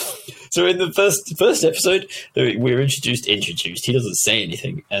 literally. So in the first episode, we're introduced. He doesn't say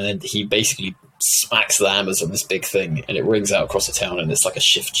anything, and then he basically smacks the hammers on this big thing, and it rings out across the town, and it's like a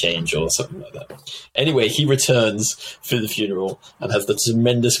shift change or something like that. Anyway, he returns for the funeral and has the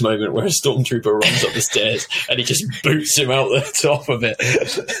tremendous moment where a stormtrooper runs up the stairs, and he just boots him out the top of it.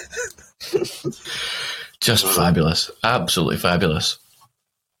 Just fabulous, absolutely fabulous.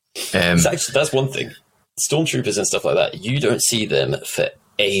 That's one thing. Stormtroopers and stuff like that, you don't see them for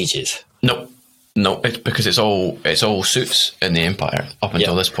ages. No, it's because it's all suits in the Empire up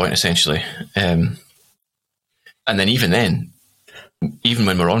until this point, essentially. And then even when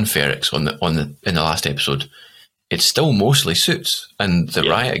we're on Ferrix in the last episode, it's still mostly suits, and the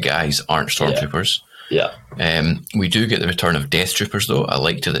riot guys aren't stormtroopers. We do get the return of Death Troopers, though. I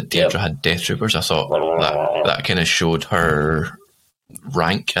liked it that Deirdre had Death Troopers. I thought that kind of showed her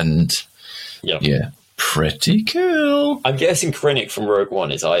rank, and pretty cool. I'm guessing Krennic from Rogue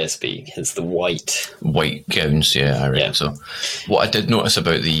One is ISB, hence the white gowns. I reckon so. What I did notice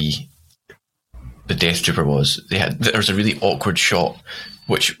about the Death Trooper was there was a really awkward shot,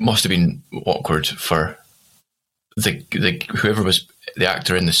 which must have been awkward for the whoever was the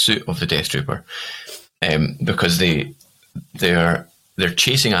actor in the suit of the Death Trooper, because they're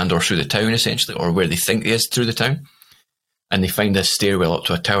chasing Andor through the town, essentially, or where they think he is through the town. And they find this stairwell up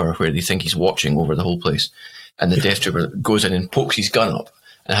to a tower where they think he's watching over the whole place. And the Death Trooper goes in and pokes his gun up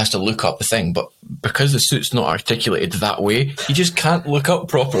and has to look up the thing. But because the suit's not articulated that way, he just can't look up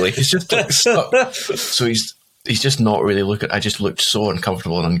properly. He's just like stuck. So he's just not really looking. I just looked so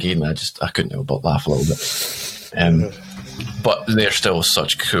uncomfortable and ungainly. I couldn't help but laugh a little bit. But they're still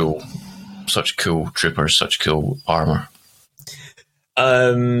such cool troopers, such cool armor.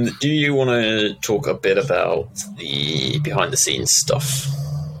 Do you want to talk a bit about the behind-the-scenes stuff?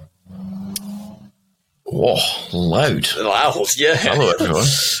 Whoa, loud, yeah. Hello, everyone.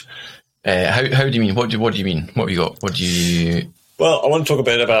 How do you mean? What do you mean? What have you got? What do you? Well, I want to talk a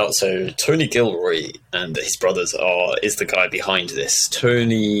bit about, so Tony Gilroy and his brothers is the guy behind this.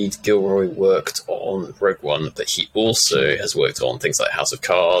 Tony Gilroy worked on Rogue One, but he also has worked on things like House of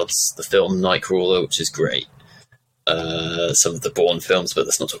Cards, the film Nightcrawler, which is great. Some of the Bourne films, but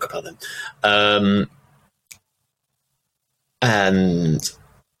let's not talk about them. And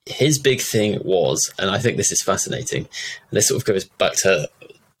his big thing was, and I think this is fascinating, and this sort of goes back to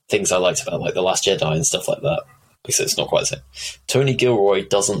things I liked about like The Last Jedi and stuff like that, because it's not quite the same. Tony Gilroy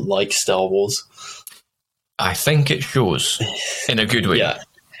doesn't like Star Wars. I think it shows in a good way.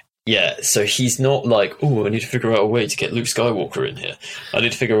 Yeah, so he's not like, oh, I need to figure out a way to get Luke Skywalker in here. I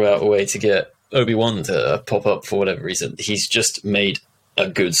need to figure out a way to get Obi-Wan to pop up for whatever reason. He's just made a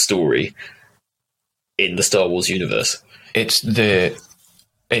good story in the Star Wars universe. It's the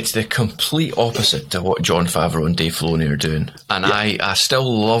complete opposite to what Jon Favreau and Dave Filoni are doing. And I still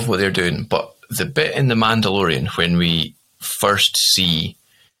love what they're doing, but the bit in The Mandalorian when we first see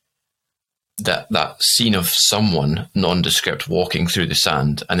that scene of someone nondescript walking through the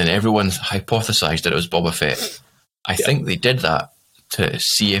sand, and then everyone hypothesized that it was Boba Fett. I think they did that to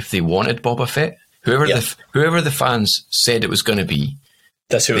see if they wanted Boba Fett. Whoever the fans said it was going to be,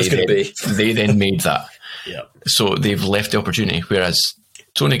 that's who it was going to be. They then made that. Yeah. So they've left the opportunity. Whereas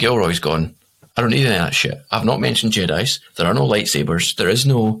Tony Gilroy's gone, I don't need any of that shit. I've not mentioned Jedis. There are no lightsabers.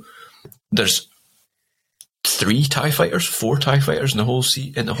 There's 4 TIE fighters in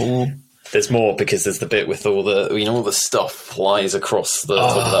the whole There's more because there's the bit with all the stuff flies across the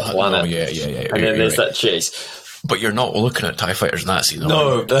top of that planet. Oh, yeah. And then there's that chase. But you're not looking at TIE fighters in that scene.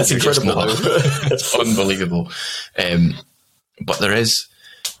 No, that's incredible. It's unbelievable. But there is,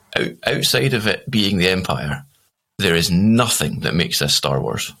 outside of it being the Empire, there is nothing that makes this Star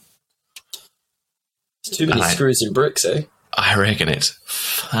Wars. It's too many screws and bricks, eh? I reckon it's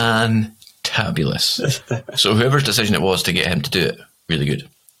fantabulous. So whoever's decision it was to get him to do it, really good.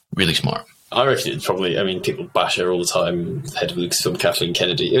 Really smart. I reckon it's probably, people bash her all the time, head of Lucasfilm, Kathleen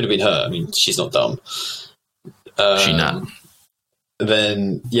Kennedy. It would have been her. She's not dumb. She not.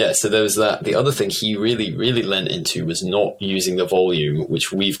 Then, so there was that. The other thing he really, really lent into was not using the volume,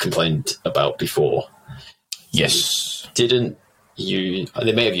 which we've complained about before. Yes. They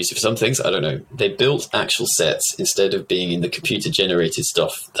may have used it for some things, I don't know. They built actual sets instead of being in the computer-generated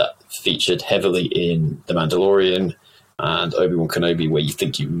stuff that featured heavily in The Mandalorian and Obi-Wan Kenobi, where you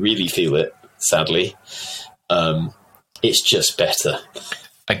think you really feel it, sadly. It's just better.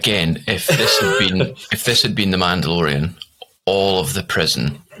 Again, if this had been The Mandalorian, all of the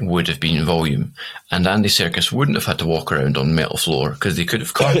prison would have been volume, and Andy Serkis wouldn't have had to walk around on metal floor because they could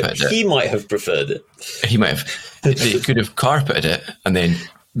have carpeted it. He might have preferred it. He might have. They could have carpeted it and then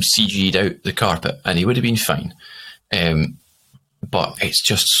CG'd out the carpet, and he would have been fine. But it's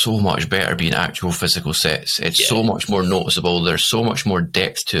just so much better being actual physical sets. It's so much more noticeable. There's so much more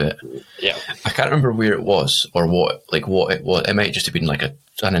depth to it. Yeah, I can't remember where it was or what it was. It might just have been like an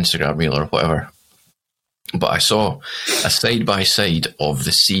Instagram reel or whatever. But I saw a side-by-side of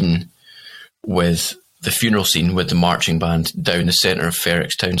the scene with the funeral scene with the marching band down the centre of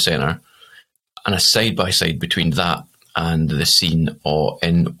Ferrix Town Centre, and a side-by-side between that and the scene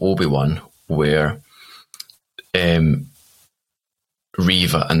in Obi-Wan where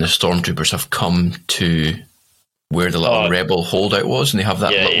Reva and the stormtroopers have come to where the little rebel holdout was, and they have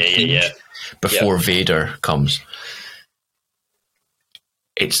that little scene before Vader comes.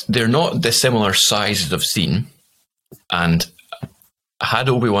 They're not dissimilar sizes of scene, and had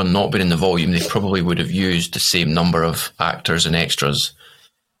Obi-Wan not been in the volume, they probably would have used the same number of actors and extras.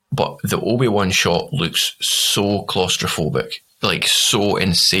 But the Obi-Wan shot looks so claustrophobic, like so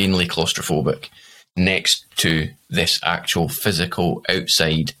insanely claustrophobic, next to this actual physical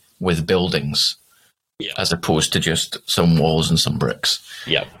outside with buildings, as opposed to just some walls and some bricks.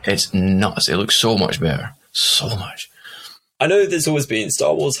 Yeah, it's nuts. It looks so much better, so much. I know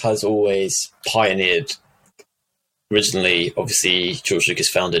Star Wars has always pioneered. Originally, obviously, George Lucas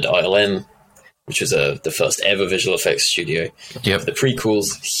founded ILM, which was the first ever visual effects studio. Yep. The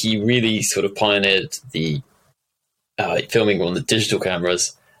prequels, he really sort of pioneered the filming on the digital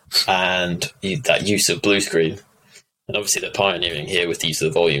cameras and that use of blue screen. And obviously they're pioneering here with the use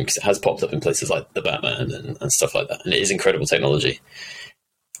of the volume because it has popped up in places like the Batman and stuff like that. And it is incredible technology.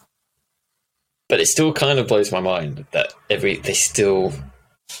 But it still kind of blows my mind that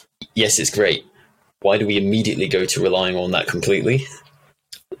yes, it's great. Why do we immediately go to relying on that completely?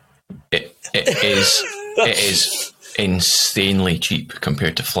 It is insanely cheap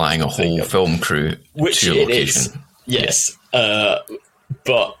compared to flying a whole film crew to a location. Is. Yes.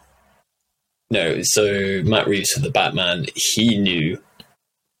 But no, so Matt Reeves for the Batman, he knew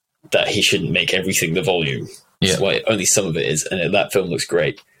that he shouldn't make everything the volume. Yeah. That's why only some of it is, and that film looks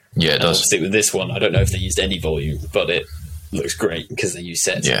great. Yeah, it does. Obviously with this one, I don't know if they used any volume, but it looks great because they use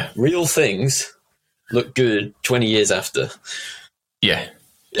sets. Yeah. Real things look good 20 years after. Yeah.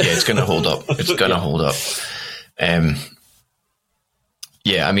 Yeah, it's going to hold up. It's going to hold up.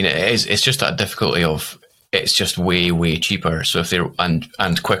 Yeah, I mean, it's just that difficulty of it's just way, way cheaper. So if they're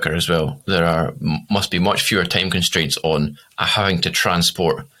and quicker as well, there must be much fewer time constraints on having to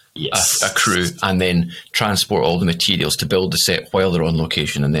transport a crew and then transport all the materials to build the set while they're on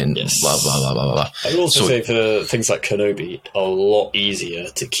location, and then blah blah blah blah blah. I would also say for things like Kenobi, a lot easier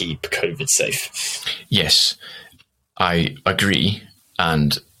to keep COVID safe. Yes, I agree,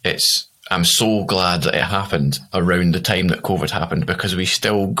 and I'm so glad that it happened around the time that COVID happened, because we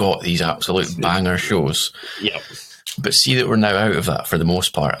still got these absolute banger shows. Yeah. But see that we're now out of that for the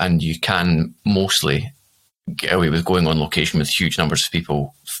most part, and you can mostly get away with going on location with huge numbers of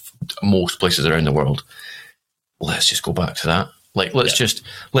people, most places around the world. Let's just go back to that. Like, let's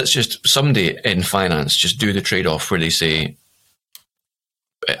just somebody in finance just do the trade-off where they say,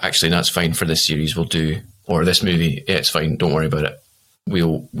 actually, that's fine for this series, we'll do, or this movie, it's fine, don't worry about it.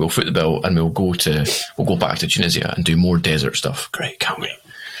 We'll foot the bill and we'll go back to Tunisia and do more desert stuff. Great, can't we?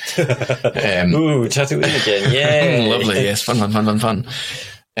 Ooh, Tatooine again, yeah, lovely. Yes, fun.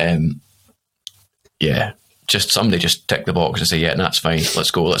 Yeah, somebody just tick the box and say, yeah, that's fine.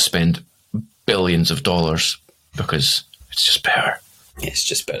 Let's go. Let's spend billions of dollars because it's just better. It's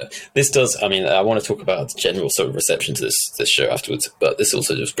just better. This does. I mean, I want to talk about the general sort of reception to this show afterwards, but this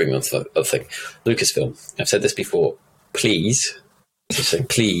also just brings me on to the other thing. Lucasfilm. I've said this before. Please, I'm saying,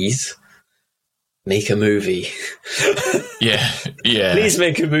 please make a movie. Yeah. Please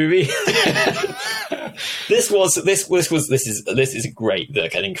make a movie. This is great.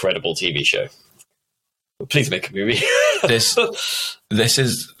 Like an incredible TV show. Please make a movie. This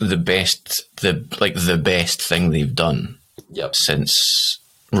is the best thing they've done. Yep. Since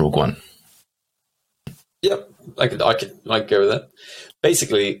Rogue One. Yep, I could go with that.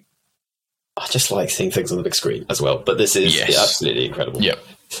 Basically, I just like seeing things on the big screen as well. But this is absolutely incredible. Yep.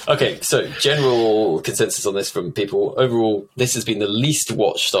 Okay, so general consensus on this from people. Overall, this has been the least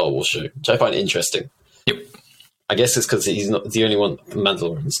watched Star Wars show, which I find interesting. Yep. I guess it's because he's not the only one.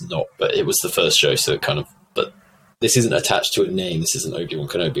 Mandalorian's not, but it was the first show, so it kind of. But this isn't attached to a name. This isn't Obi-Wan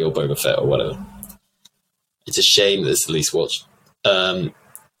Kenobi or Boba Fett or whatever. It's a shame that it's the least watched.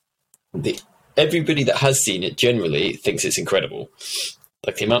 Everybody that has seen it generally thinks it's incredible.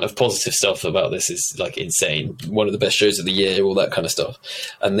 Like the amount of positive stuff about this is like insane. One of the best shows of the year, all that kind of stuff.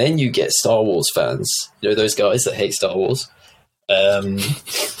 And then you get Star Wars fans, those guys that hate Star Wars,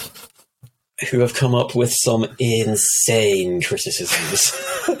 who have come up with some insane criticisms.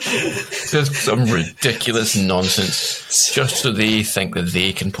 Just some ridiculous nonsense, just so they think that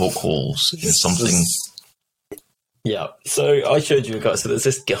they can poke holes in something. Yeah, so I showed you a guy. So there's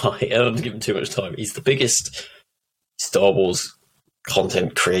this guy, I don't give him too much time. He's the biggest Star Wars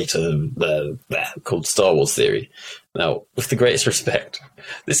content creator called Star Wars Theory. Now, with the greatest respect,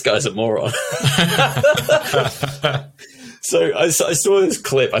 this guy's a moron. So I saw this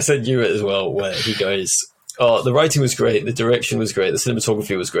clip. I sent you it as well, where he goes, "Oh, the writing was great, the direction was great, the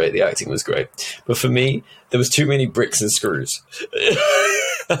cinematography was great, the acting was great, but for me, there was too many bricks and screws."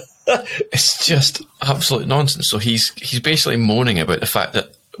 It's just absolute nonsense. So he's basically moaning about the fact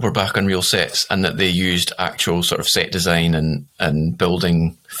that we're back on real sets and that they used actual sort of set design and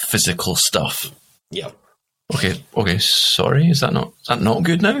building physical stuff. Yeah. Okay. Sorry, is that not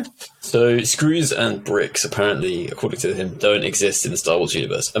good now? So screws and bricks, apparently, according to him, don't exist in the Star Wars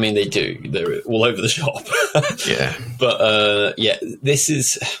universe. I mean, they do. They're all over the shop. Yeah. But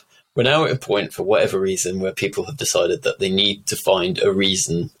we're now at a point, for whatever reason, where people have decided that they need to find a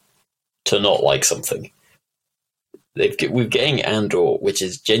reason to not like something. We're getting Andor, which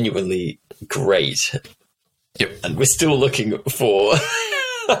is genuinely great. Yep. And we're still looking for...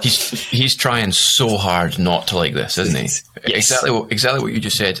 He's trying so hard not to like this, isn't he? Yes. Exactly what you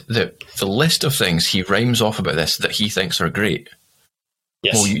just said. The list of things he rhymes off about this that he thinks are great.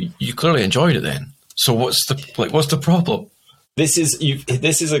 Yes. Well, you clearly enjoyed it then. So what's the problem? This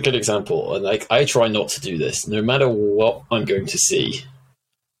is a good example, and I try not to do this. No matter what I'm going to see,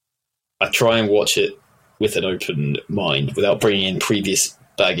 I try and watch it with an open mind without bringing in previous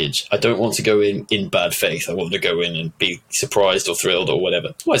baggage. I don't want to go in bad faith. I want to go in and be surprised or thrilled or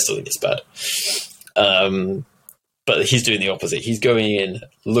whatever. Well, I still think it's bad. But he's doing the opposite. He's going in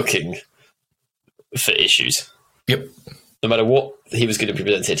looking for issues. Yep. No matter what he was going to be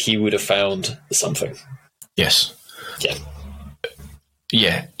presented, he would have found something. Yes. Yeah.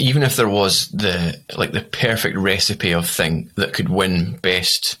 Yeah. Even if there was the perfect recipe of thing that could win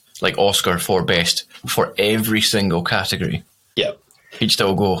best, like Oscar for best for every single category. Yeah. He'd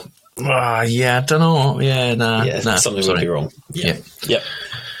still go, yeah, I don't know. Yeah, nah. Something sorry. would be wrong. Yeah.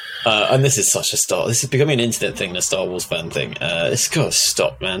 And this is such a Star. This is becoming an internet thing, a Star Wars fan thing. It's got to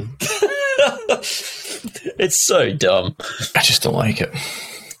stop, man. It's so dumb. I just don't like it.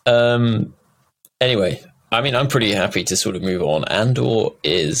 Anyway, I mean, I'm pretty happy to sort of move on. Andor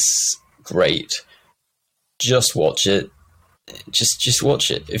is great. Just watch it. Just watch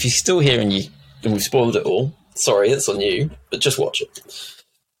it. If you're still here and we've spoiled it all, sorry, it's on you, but just watch it.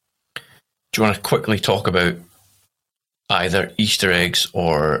 Do you want to quickly talk about either Easter eggs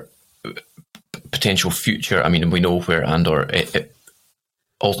or potential future? I mean, we know where Andor it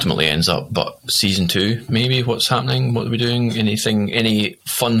ultimately ends up, but season 2, maybe what's happening? What are we doing? Any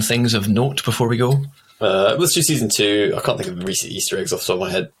fun things of note before we go? Let's do season 2. I can't think of the recent Easter eggs off the top of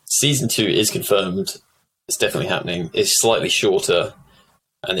my head. Season 2 is confirmed. It's definitely happening. It's slightly shorter.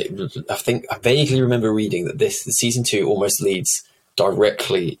 And I think I vaguely remember reading that the season 2 almost leads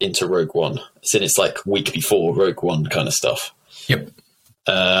directly into Rogue One. So it's like week before Rogue One kind of stuff. Yep.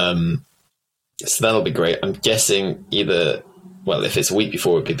 So that'll be great. I'm guessing if it's a week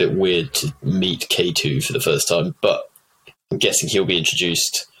before, it'd be a bit weird to meet K2 for the first time, but I'm guessing he'll be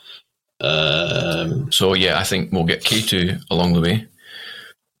introduced. So yeah, I think we'll get K2 along the way.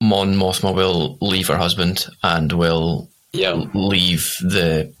 Mon Mothma will leave her husband and will leave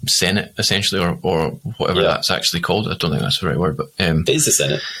the Senate, essentially, or whatever that's actually called. I don't think that's the right word, but it is the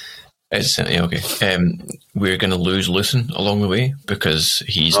Senate. It's the Senate, yeah, okay. We're going to lose Luthen along the way because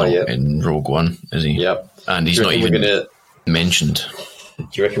he's not in Rogue One, is he? Yep. And he's not even mentioned. Do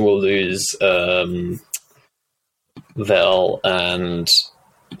you reckon we'll lose Vel and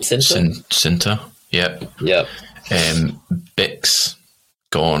Cinta? Cinta, yep. Yep. Bix,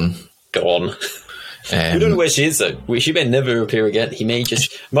 gone. We don't know where she is, though. She may never appear again. He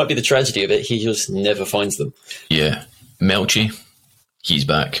might be the tragedy of it, he just never finds them. Yeah. Melchi, he's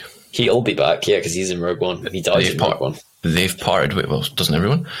back. He'll be back, yeah, because he's in Rogue One. He died in Rogue One. They've parted ways. Well, doesn't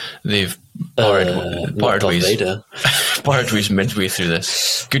everyone? They've parted ways. Parted ways midway through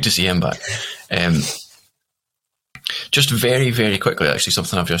this. Good to see him back. Just very, very quickly, actually,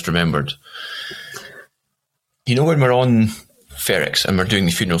 something I've just remembered. You know when we're on Ferrix and we're doing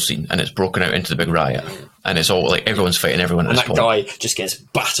the funeral scene and it's broken out into the big riot and it's all like everyone's fighting everyone at and this that point. Guy just gets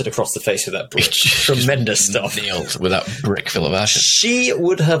battered across the face with that brick. Tremendous stuff. Nailed with that brick full of ashes. She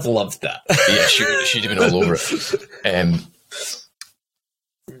would have loved that. Yeah, she'd have been all over it.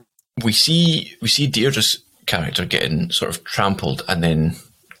 We see Deirdre's character getting sort of trampled and then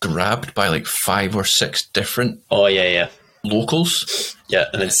grabbed by like 5 or 6 different locals. Yeah,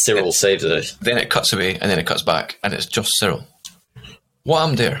 and then Cyril saves her. Then it cuts away and then it cuts back and it's just Cyril. What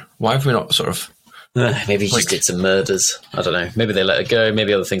happened there? Why have we not sort of... maybe he just did some murders. I don't know. Maybe they let her go.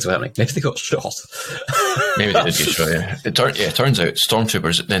 Maybe other things were happening. Maybe they got shot. Maybe they did get shot, yeah. It turns out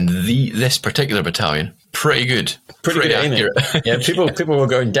stormtroopers, then this particular battalion, pretty good. Pretty good accurate. Yeah, people were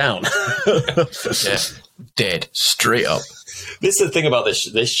going down. Yeah, dead, straight up. This is the thing about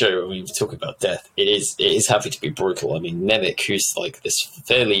this show. When we talk about death, it is happy to be brutal. I mean, Nemik, who's like this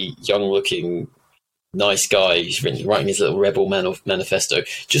fairly young-looking, nice guy who's writing his little rebel manifesto,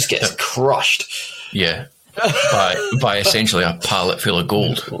 just gets crushed. Yeah, by essentially a pallet full of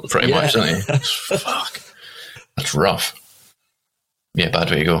gold, pretty much, doesn't he? Fuck, that's rough. Yeah, bad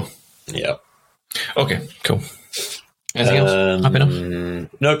way to go. Yeah. Okay, cool. Anything else? Happy enough?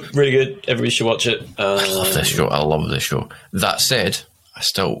 Nope, really good. Everybody should watch it. I love this show. I love this show. That said, I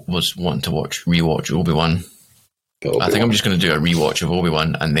still was wanting to rewatch Obi-Wan. I think I'm just going to do a rewatch of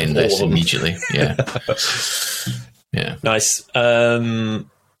Obi-Wan and then this immediately. Yeah. Yeah. Nice.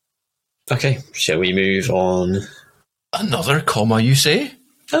 Okay, shall we move on? Another comma, you say?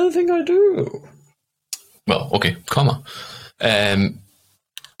 I don't think I do. Well, okay, comma.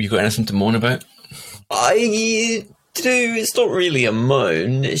 You got anything to moan about? I do. It's not really a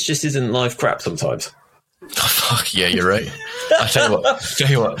moan. It just isn't live crap sometimes. Oh, fuck, yeah, you're right. I tell you what.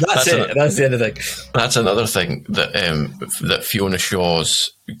 That's it. That's the end of the thing. That's another thing that Fiona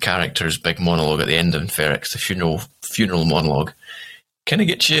Shaw's character's big monologue at the end of Ferrix, the funeral monologue, kind of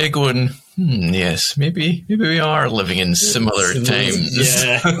gets you going. Yes, maybe we are living in similar times.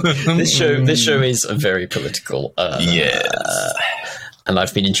 Yeah, this show is very political. Yes. And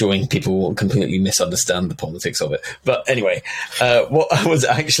I've been enjoying people completely misunderstand the politics of it. But anyway, what I was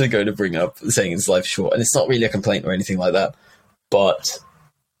actually going to bring up, saying it's life short, and it's not really a complaint or anything like that, but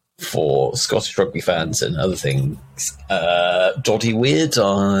for Scottish rugby fans and other things, Doddy Weir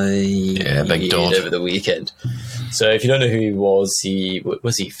died big Dodd over the weekend. So if you don't know who he was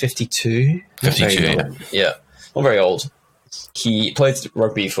he 52? 52, yeah. Not very old. He played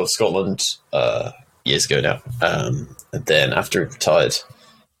rugby for Scotland years ago now. And then after he retired,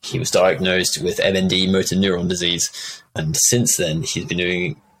 he was diagnosed with MND, motor neuron disease. And since then, he's been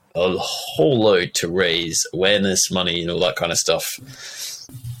doing a whole load to raise awareness, money, and all that kind of stuff.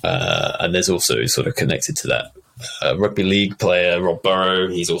 And there's also sort of connected to that rugby league player, Rob Burrow.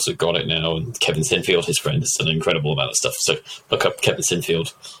 He's also got it now. And Kevin Sinfield, his friend, has done an incredible amount of stuff. So look up Kevin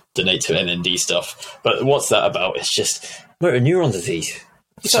Sinfield, donate to MND stuff. But what's that about? It's just motor neuron disease.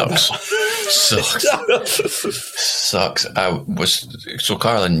 Sucks. So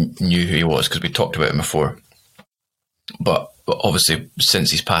Carlin knew who he was because we talked about him before. But obviously,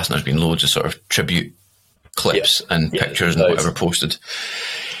 since he's passed, there's been loads of sort of tribute clips and pictures and whatever posted.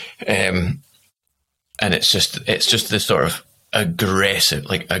 And it's just this sort of aggressive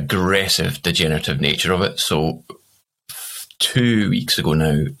degenerative nature of it. So 2 weeks ago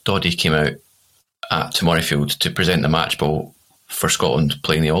now, Doddy came out at Murrayfield to present the match ball for Scotland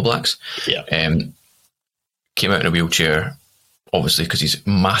playing the All Blacks. Yeah. Came out in a wheelchair, obviously, because he's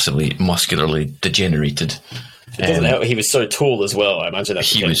massively muscularly degenerated. It doesn't help. He was so tall as well. I imagine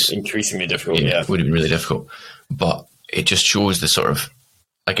that was increasingly difficult. Yeah, it would have been really difficult. But it just shows the sort of,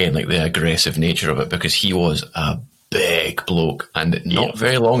 again, like the aggressive nature of it, because he was a big bloke, and not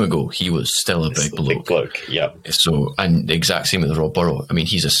very long ago he was still a big bloke. Big bloke, yeah. So, and the exact same with Rob Burrow. I mean,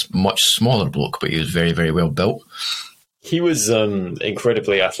 he's a much smaller bloke, but he was very, very well built. He was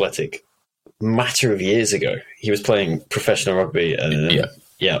incredibly athletic. Matter of years ago, he was playing professional rugby, and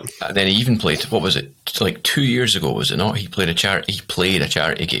yeah. And then he even played. What was it? Like 2 years ago, was it not? He played a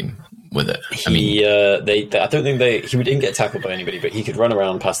charity game with it. I don't think he didn't get tackled by anybody, but he could run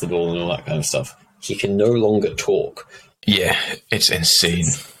around, pass the ball, and all that kind of stuff. He can no longer talk. Yeah, it's insane.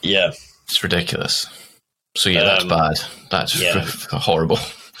 Yeah, it's ridiculous. So yeah, that's bad. That's horrible.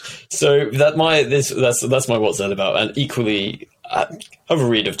 So that's my what's that about. And equally, I have a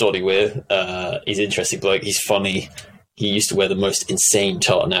read of Doddy Weir. He's an interesting bloke. He's funny. He used to wear the most insane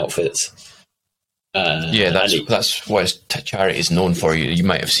tartan outfits. That's what his charity is known for. You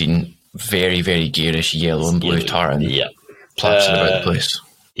might have seen very, very garish yellow and blue tartan plastered about the place.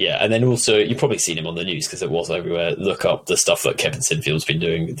 Yeah, and then also, you've probably seen him on the news because it was everywhere. Look up the stuff that Kevin Sinfield's been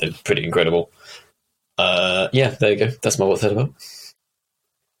doing. They're pretty incredible. There you go. That's my what's that about.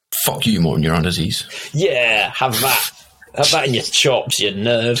 Fuck you, more neuron disease. Yeah, have that. Have that in your chops, you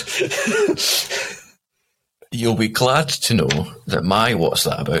nerd. You'll be glad to know that my what's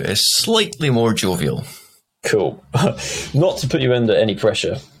that about is slightly more jovial. Cool. Not to put you under any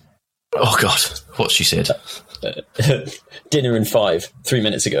pressure. Oh, God. What she said. Dinner in 3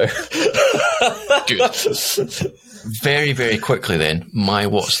 minutes ago. Good. Very, very quickly then, my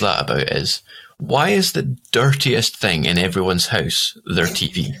what's that about is, why is the dirtiest thing in everyone's house their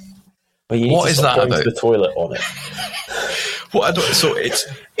TV? Well, what is that about? The toilet on it. So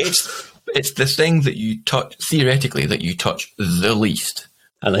it's the thing that you touch, theoretically, that you touch the least.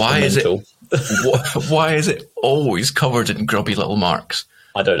 And why is it? Why is it always covered in grubby little marks?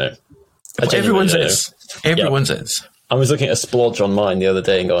 I don't know. Everyone's is. Everyone's is. I was looking at a splodge on mine the other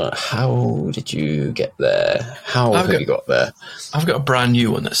day and going, how did you get there? How have you got there? I've got a brand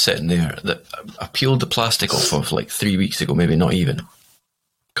new one that's sitting there that I peeled the plastic off of like 3 weeks ago, maybe not even.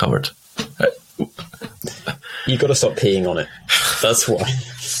 Covered. You've got to stop peeing on it. That's why.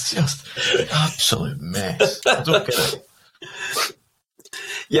 It's just an absolute mess. I don't get it.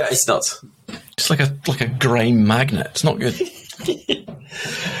 Yeah, it's nuts. It's like a grime magnet. It's not good.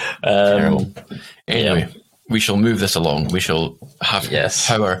 Terrible. Anyway, we shall move this along. We shall have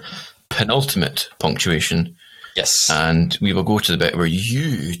our penultimate punctuation. Yes. And we will go to the bit where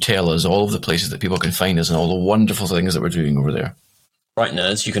you tell us all of the places that people can find us and all the wonderful things that we're doing over there. Right,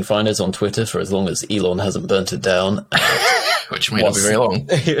 nerds, you can find us on Twitter for as long as Elon hasn't burnt it down. Which might not be very long.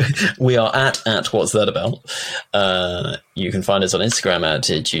 We are at What's That About? You can find us on Instagram at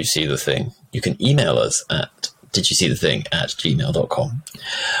Did You See The Thing? You can email us at didyousseethething@gmail.com.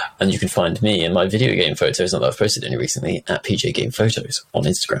 And you can find me and my video game photos, not that I've posted any recently, at PJ Game Photos on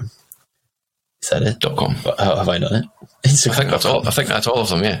Instagram. Is that it? .com. How have I done it? Instagram. I think that's all of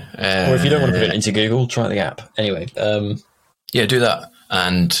them, yeah. Or if you don't want to put it into Google, try the app. Anyway. Yeah, do that.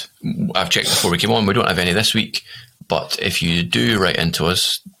 And I've checked before we came on. We don't have any this week. But if you do write into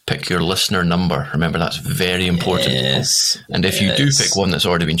us, pick your listener number. Remember, that's very important. Yes. And if you do pick one that's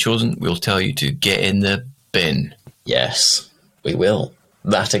already been chosen, we'll tell you to get in the bin. Yes, we will.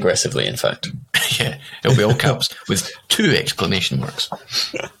 That aggressively, in fact. Yeah, it'll be all caps with 2 exclamation marks.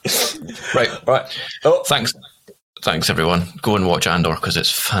 Right. Oh, Thanks, everyone. Go and watch Andor because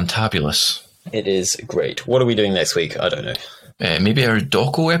it's fantabulous. It is great. What are we doing next week? I don't know. Maybe our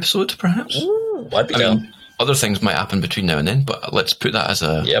Doco episode, perhaps? Ooh, I'd be down. Other things might happen between now and then, but let's put that as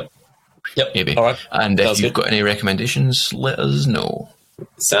a... Yep. Maybe. All right. And if you've got any recommendations, let us know.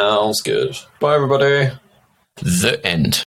 Sounds good. Bye, everybody. The end.